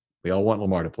it. We all want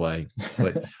Lamar to play,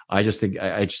 but I just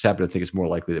happen to think it's more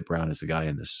likely that Brown is the guy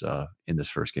in this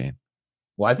first game.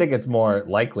 Well, I think it's more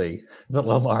likely that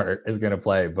Lamar is going to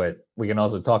play, but we can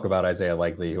also talk about Isaiah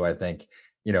Likely, who I think,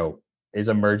 is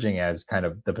emerging as kind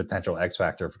of the potential X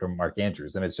factor for Mark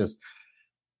Andrews. And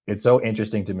it's so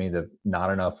interesting to me that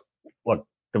not enough. Look,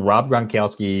 the Rob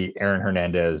Gronkowski, Aaron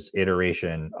Hernandez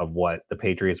iteration of what the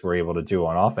Patriots were able to do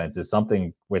on offense is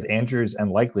something with Andrews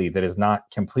and Likely that is not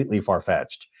completely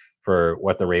far-fetched for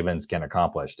what the Ravens can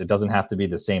accomplish. It doesn't have to be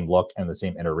the same look and the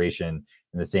same iteration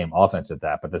and the same offense at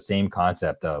that, but the same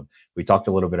concept of, we talked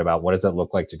a little bit about what does it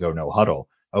look like to go no huddle?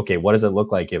 Okay, what does it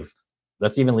look like if,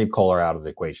 let's even leave Kohler out of the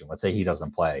equation. Let's say he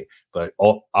doesn't play, but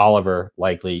Oliver,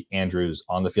 Likely, Andrews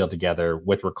on the field together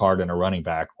with Ricard and a running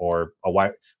back or a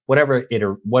wide, whatever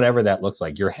that looks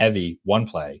like. You're heavy one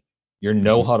play, you're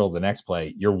no huddle the next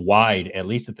play, you're wide, at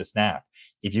least at the snap.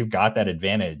 If you've got that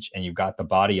advantage and you've got the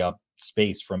body up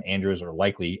space from Andrews or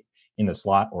Likely in the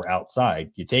slot or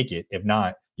outside, you take it. If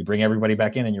not, you bring everybody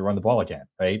back in and you run the ball again,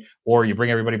 right? Or you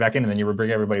bring everybody back in and then you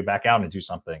bring everybody back out and do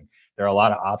something. There are a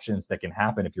lot of options that can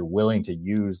happen if you're willing to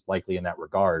use Likely in that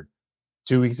regard.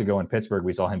 2 weeks ago in Pittsburgh,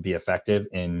 we saw him be effective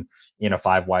in a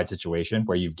 5-wide situation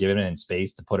where you've given him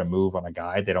space to put a move on a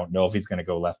guy. They don't know if he's going to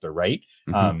go left or right.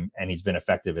 And he's been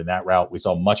effective in that route. We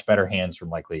saw much better hands from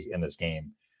Likely in this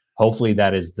game. Hopefully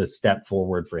that is the step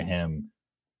forward for him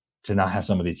to not have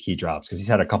some of these key drops, because he's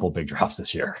had a couple big drops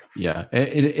this year. Yeah,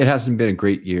 it hasn't been a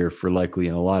great year for Likely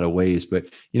in a lot of ways, but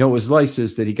what was nice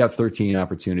is that he got 13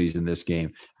 opportunities in this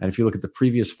game, and if you look at the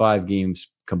previous 5 games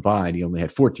combined, he only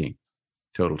had 14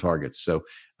 total targets. So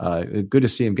good to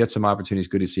see him get some opportunities.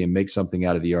 Good to see him make something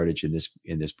out of the yardage in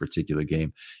this particular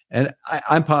game. And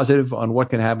I'm positive on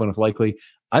what can happen with Likely.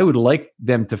 I would like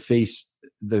them to face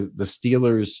the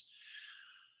Steelers,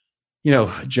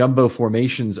 jumbo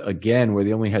formations again, where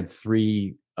they only had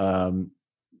 3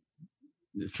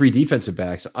 defensive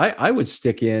backs. I would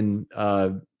stick in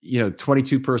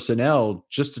 22 personnel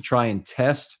just to try and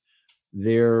test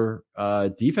their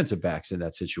defensive backs in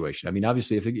that situation. I mean,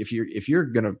 obviously, if you're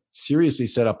going to seriously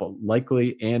set up a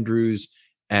Likely, Andrews,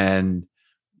 and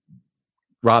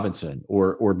Robinson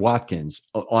or Watkins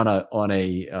on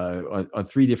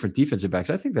 3 different defensive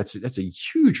backs, I think that's a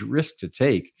huge risk to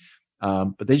take.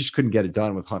 But they just couldn't get it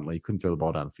done with Huntley. He couldn't throw the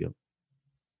ball down the field.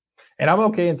 And I'm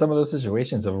okay in some of those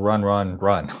situations of run.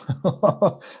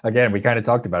 Again, we kind of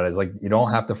talked about it. It's like, you don't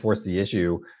have to force the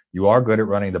issue. You are good at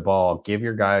running the ball. Give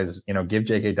your guys, give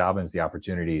J.K. Dobbins the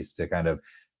opportunities to kind of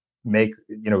make,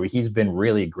 he's been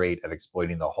really great at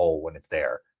exploiting the hole when it's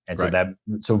there. And right.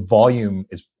 So volume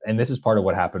is, and this is part of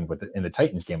what happened in the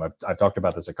Titans game. I've talked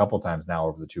about this a couple of times now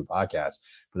over the 2 podcasts.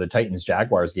 For the Titans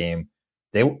Jaguars game,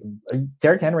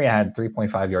 Derrick Henry had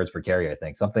 3.5 yards per carry, I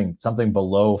think, something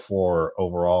below 4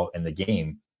 overall in the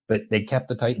game. But they kept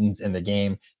the Titans in the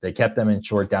game. They kept them in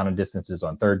short down and distances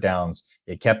on 3rd downs.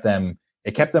 It kept them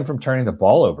from turning the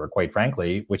ball over, quite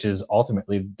frankly, which is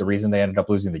ultimately the reason they ended up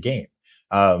losing the game.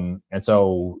 And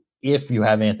so if you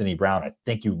have Anthony Brown, I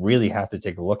think you really have to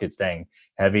take a look at staying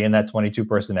heavy in that 22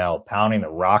 personnel, pounding the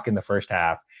rock in the first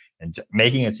half, and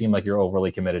making it seem like you're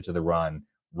overly committed to the run.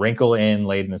 Wrinkle in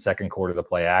late in the second quarter the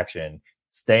play action,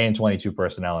 stay in 22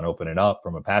 personnel and open it up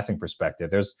from a passing perspective.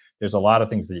 There's a lot of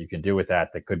things that you can do with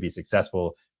that could be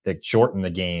successful, that shorten the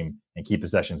game and keep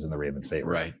possessions in the Ravens'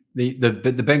 favor. Right. The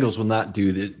Bengals will not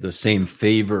do the same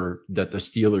favor that the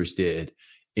Steelers did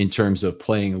in terms of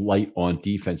playing light on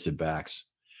defensive backs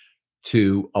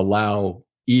to allow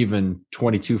even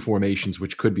 22 formations,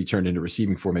 which could be turned into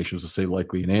receiving formations, let's say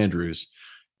Likely and Andrews,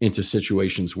 into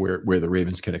situations where the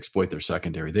Ravens can exploit their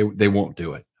secondary. They won't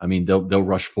do it. I mean, they'll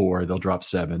rush 4, they'll drop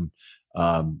 7.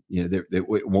 It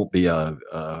won't be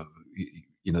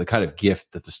the kind of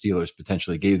gift that the Steelers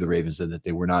potentially gave the Ravens and that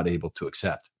they were not able to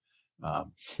accept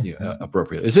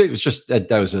appropriately. It was just that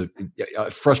was a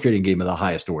frustrating game of the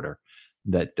highest order.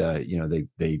 That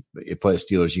they play a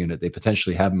Steelers unit. They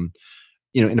potentially have them,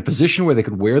 in a position where they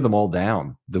could wear them all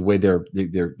down. The way they're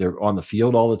on the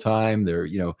field all the time.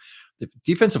 The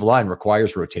defensive line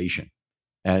requires rotation,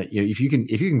 and if you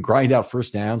can grind out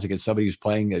first downs against somebody who's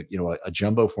playing a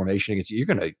jumbo formation against you,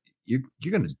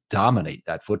 you're gonna dominate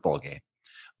that football game.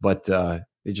 But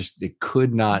they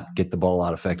could not get the ball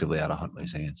out effectively out of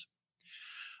Huntley's hands.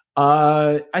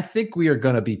 I think we are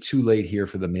going to be too late here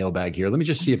for the mailbag here. Let me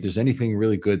just see if there's anything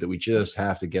really good that we just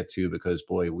have to get to, because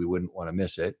boy, we wouldn't want to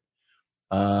miss it.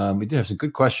 We did have some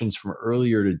good questions from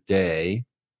earlier today.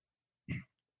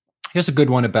 Here's a good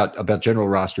one about general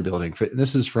roster building.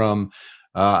 This is from,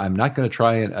 I'm not going to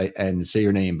try and say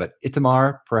your name, but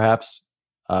Itamar, perhaps,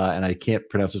 and I can't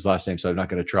pronounce his last name, so I'm not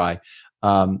going to try.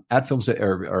 At Films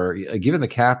or given the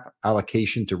cap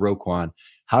allocation to Roquan,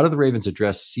 how do the Ravens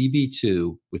address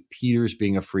CB2 with Peters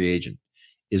being a free agent?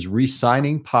 Is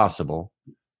re-signing possible?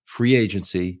 Free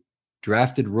agency,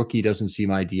 drafted rookie doesn't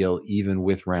seem ideal even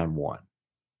with round one.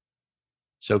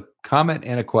 So comment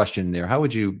and a question there. How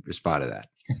would you respond to that?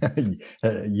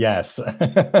 Yes.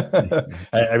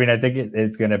 I mean, I think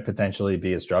it's going to potentially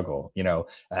be a struggle.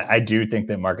 I do think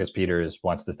that Marcus Peters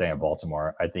wants to stay in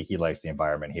Baltimore. I think he likes the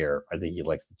environment here. I think he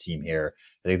likes the team here.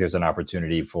 I think there's an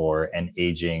opportunity for an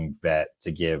aging vet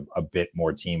to give a bit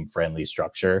more team friendly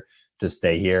structure to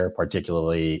stay here,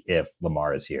 particularly if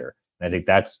Lamar is here. And I think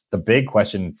that's the big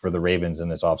question for the Ravens in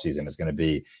this offseason is going to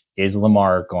be, is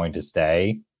Lamar going to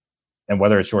stay? And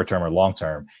whether it's short-term or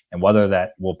long-term, and whether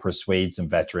that will persuade some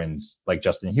veterans like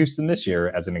Justin Houston this year,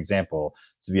 as an example,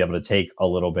 to be able to take a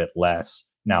little bit less.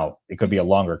 Now, it could be a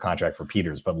longer contract for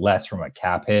Peters, but less from a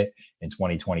cap hit in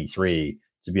 2023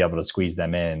 to be able to squeeze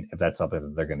them in if that's something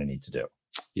that they're going to need to do.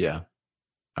 Yeah.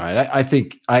 All right. I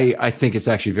think it's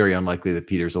actually very unlikely that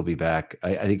Peters will be back.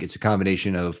 I think it's a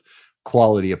combination of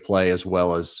quality of play as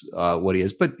well as what he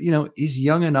is. But, he's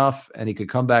young enough and he could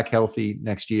come back healthy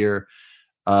next year.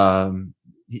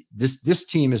 This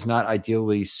team is not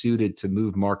ideally suited to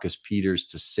move Marcus Peters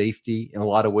to safety. In a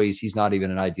lot of ways, he's not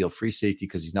even an ideal free safety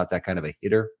because he's not that kind of a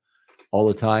hitter all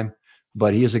the time.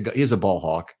 But he is a ball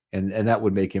hawk, and that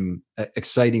would make him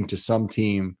exciting to some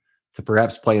team to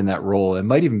perhaps play in that role. It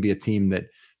might even be a team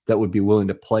that would be willing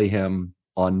to play him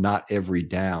on not every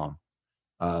down,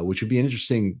 which would be an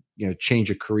interesting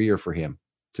change of career for him.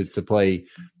 To play,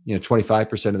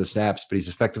 25% of the snaps, but he's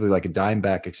effectively like a dime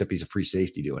back, except he's a free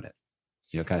safety doing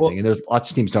it, kind of thing. And there's lots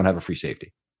of teams don't have a free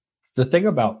safety. The thing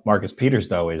about Marcus Peters,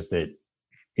 though, is that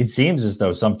it seems as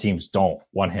though some teams don't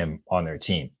want him on their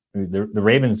team. The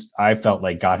Ravens, I felt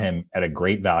like, got him at a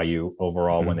great value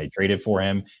overall when they traded for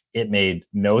him. It made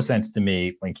no sense to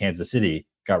me when Kansas City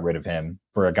got rid of him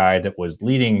for a guy that was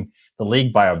leading the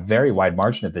league by a very wide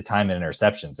margin at the time in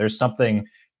interceptions. There's something.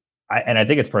 I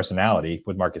think it's personality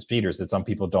with Marcus Peters that some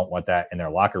people don't want that in their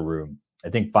locker room. I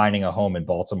think finding a home in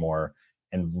Baltimore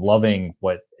and loving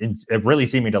it really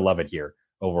seeming to love it here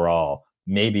overall,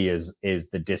 maybe is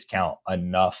the discount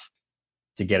enough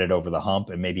to get it over the hump.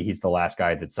 And maybe he's the last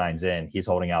guy that signs in. He's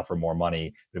holding out for more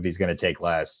money. But if he's going to take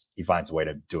less, he finds a way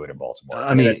to do it in Baltimore.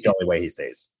 I mean, that's the only way he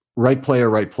stays. Right player,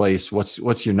 right place.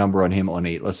 What's your number on him on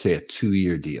let's say a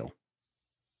 2-year deal?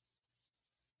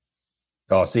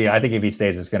 Oh, see, I think if he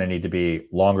stays, it's going to need to be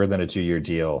longer than a 2-year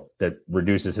deal that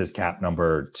reduces his cap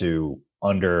number to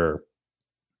under,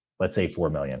 let's say,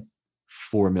 $4 million.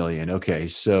 $4 million. Okay.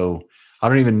 So I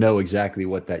don't even know exactly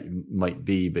what that might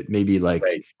be, but maybe like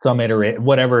some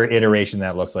whatever iteration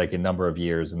that looks like in number of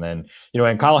years. And then,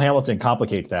 and Kyle Hamilton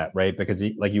complicates that, right? Because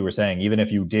like you were saying, even if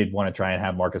you did want to try and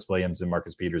have Marcus Williams and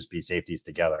Marcus Peters be safeties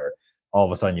together, all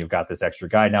of a sudden you've got this extra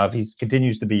guy. Now, if he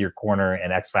continues to be your corner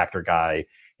and X factor guy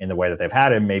in the way that they've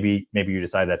had him, maybe you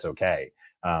decide that's okay.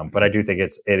 But I do think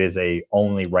it is a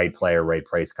only right player, right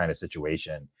price kind of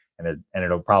situation. And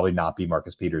it'll probably not be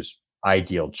Marcus Peters'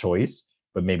 ideal choice,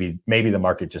 but maybe the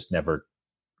market just never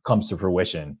comes to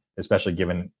fruition, especially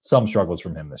given some struggles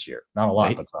from him this year. Not a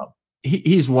lot, but some.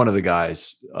 He's one of the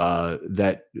guys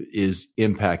that is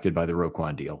impacted by the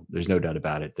Roquan deal. There's no doubt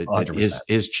about it. That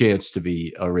his chance to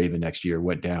be a Raven next year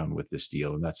went down with this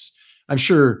deal. And that's, I'm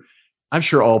sure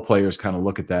all players kind of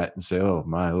look at that and say,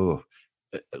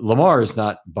 Lamar is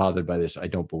not bothered by this. I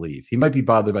don't believe. He might be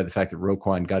bothered by the fact that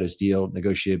Roquan got his deal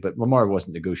negotiated, but Lamar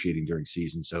wasn't negotiating during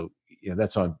season. So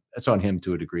that's on him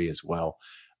to a degree as well.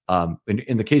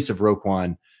 In the case of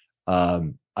Roquan,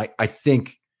 I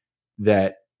think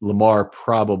that Lamar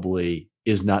probably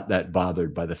is not that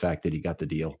bothered by the fact that he got the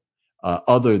deal,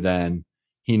 other than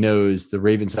he knows the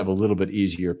Ravens have a little bit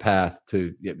easier path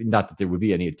to, not that there would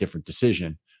be any different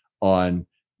decision on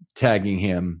tagging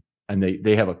him, and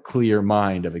they have a clear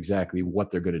mind of exactly what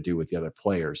they're going to do with the other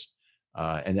players.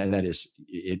 And that is,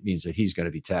 it means that he's going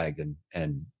to be tagged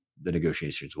and the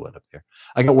negotiations will end up there.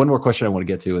 I got one more question I want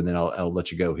to get to, and then I'll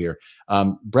let you go here.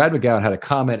 Brad McGowan had a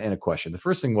comment and a question. The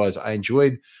first thing was, I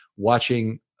enjoyed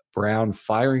watching Brown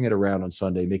firing it around on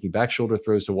Sunday, making back shoulder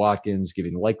throws to Watkins,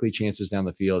 giving likely chances down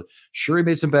the field. Sure, he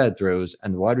made some bad throws,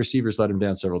 and the wide receivers let him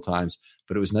down several times,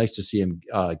 but it was nice to see him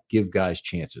give guys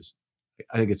chances.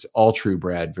 I think it's all true,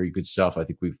 Brad. Very good stuff. I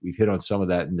think we've hit on some of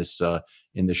that in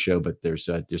this show, but there's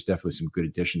definitely some good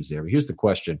additions there. But here's the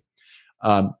question: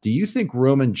 do you think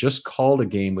Roman just called a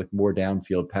game with more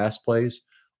downfield pass plays,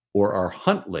 or are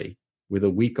Huntley with a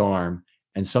weak arm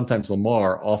and sometimes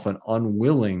Lamar often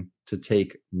unwilling to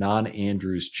take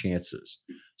non-Andrews chances?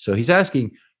 So he's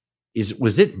asking,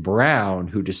 was it Brown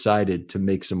who decided to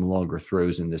make some longer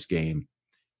throws in this game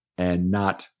and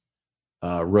not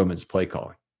Roman's play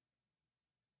calling?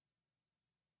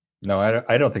 No,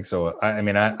 I don't think so. I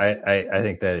mean, I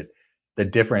think that the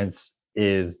difference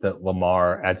is that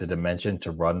Lamar adds a dimension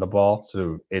to run the ball.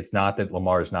 So it's not that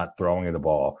Lamar is not throwing the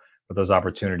ball, but those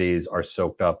opportunities are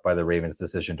soaked up by the Ravens'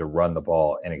 decision to run the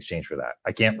ball in exchange for that.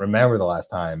 I can't remember the last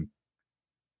time,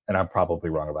 and I'm probably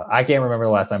wrong about it. I can't remember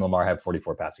the last time Lamar had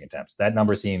 44 passing attempts. That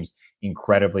number seems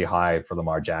incredibly high for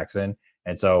Lamar Jackson.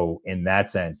 And so in that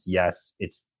sense, yes,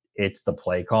 it's the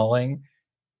play calling,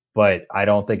 but I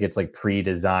don't think it's like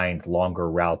pre-designed longer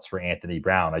routes for Anthony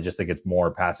Brown. I just think it's more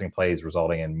passing plays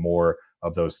resulting in more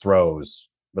of those throws.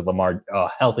 With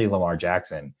healthy Lamar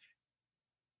Jackson,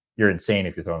 you're insane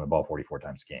if you're throwing the ball 44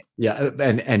 times a game. Yeah,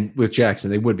 and with Jackson,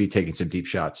 they would be taking some deep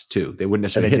shots too. They wouldn't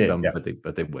necessarily hit them, yeah,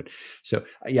 but they would. So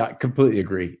yeah, I completely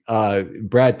agree.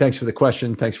 Brad, thanks for the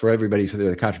question. Thanks for everybody for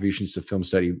their contributions to Film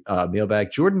Study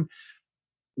Mailbag. Jordan,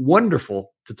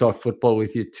 wonderful to talk football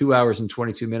with you. 2 hours and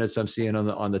 22 minutes. I'm seeing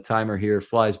on the timer here,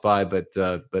 flies by, but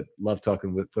love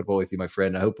talking with football with you, my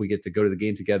friend. I hope we get to go to the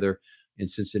game together in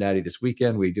Cincinnati this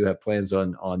weekend. We do have plans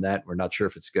on that. We're not sure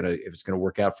if it's gonna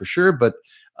work out for sure, but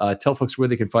tell folks where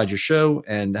they can find your show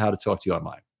and how to talk to you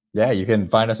online. Yeah, you can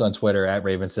find us on Twitter at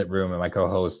Raven Sit Room and my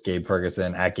co-host Gabe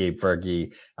Ferguson at Gabe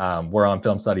Fergie. We're on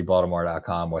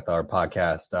FilmStudyBaltimore.com with our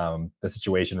podcast, The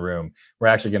Situation Room. We're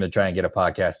actually going to try and get a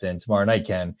podcast in tomorrow night,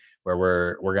 Ken, where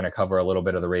we're going to cover a little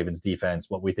bit of the Ravens defense,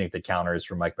 what we think the counters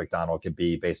from Mike Macdonald could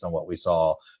be based on what we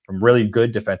saw from really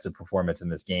good defensive performance in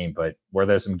this game, but were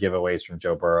there some giveaways from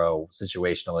Joe Burrow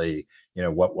situationally,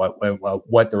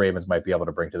 what the Ravens might be able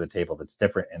to bring to the table that's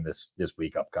different in this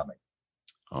week upcoming.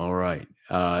 All right.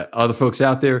 Other folks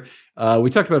out there, we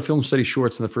talked about Film Study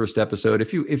Shorts in the first episode.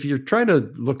 If you're trying to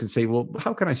look and say, well,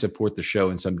 how can I support the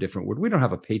show in some different word? We don't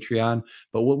have a Patreon,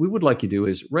 but what we would like you to do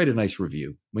is write a nice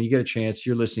review. When you get a chance,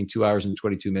 you're listening 2 hours and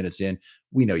 22 minutes in.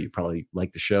 We know you probably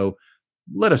like the show.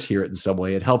 Let us hear it in some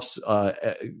way. It helps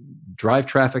drive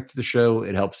traffic to the show.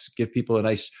 It helps give people a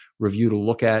nice review to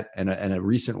look at, and a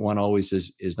recent one always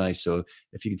is nice. So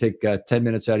if you can take 10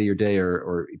 minutes out of your day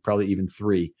or probably even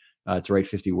 3, to write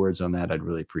 50 words on that, I'd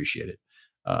really appreciate it.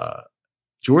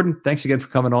 Jordan, thanks again for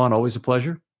coming on. Always a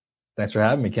pleasure. Thanks for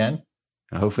having me, Ken.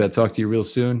 And hopefully I'll talk to you real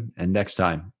soon and next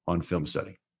time on Film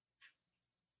Study.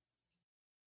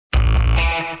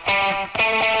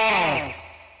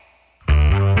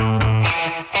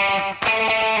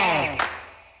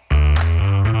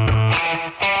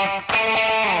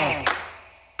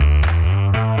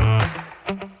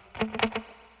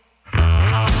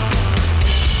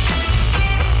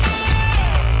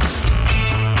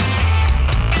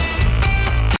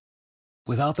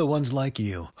 Without the ones like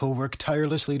you, who work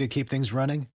tirelessly to keep things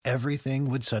running, everything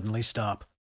would suddenly stop.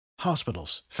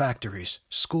 Hospitals, factories,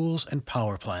 schools, and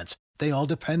power plants, they all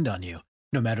depend on you.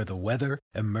 No matter the weather,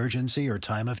 emergency, or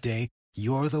time of day,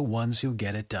 you're the ones who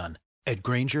get it done. At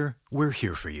Grainger, we're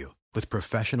here for you with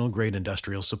professional-grade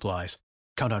industrial supplies.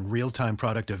 Count on real-time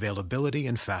product availability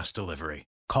and fast delivery.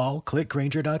 Call, click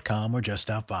Grainger.com, or just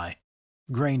stop by.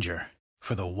 Grainger,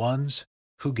 for the ones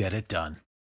who get it done.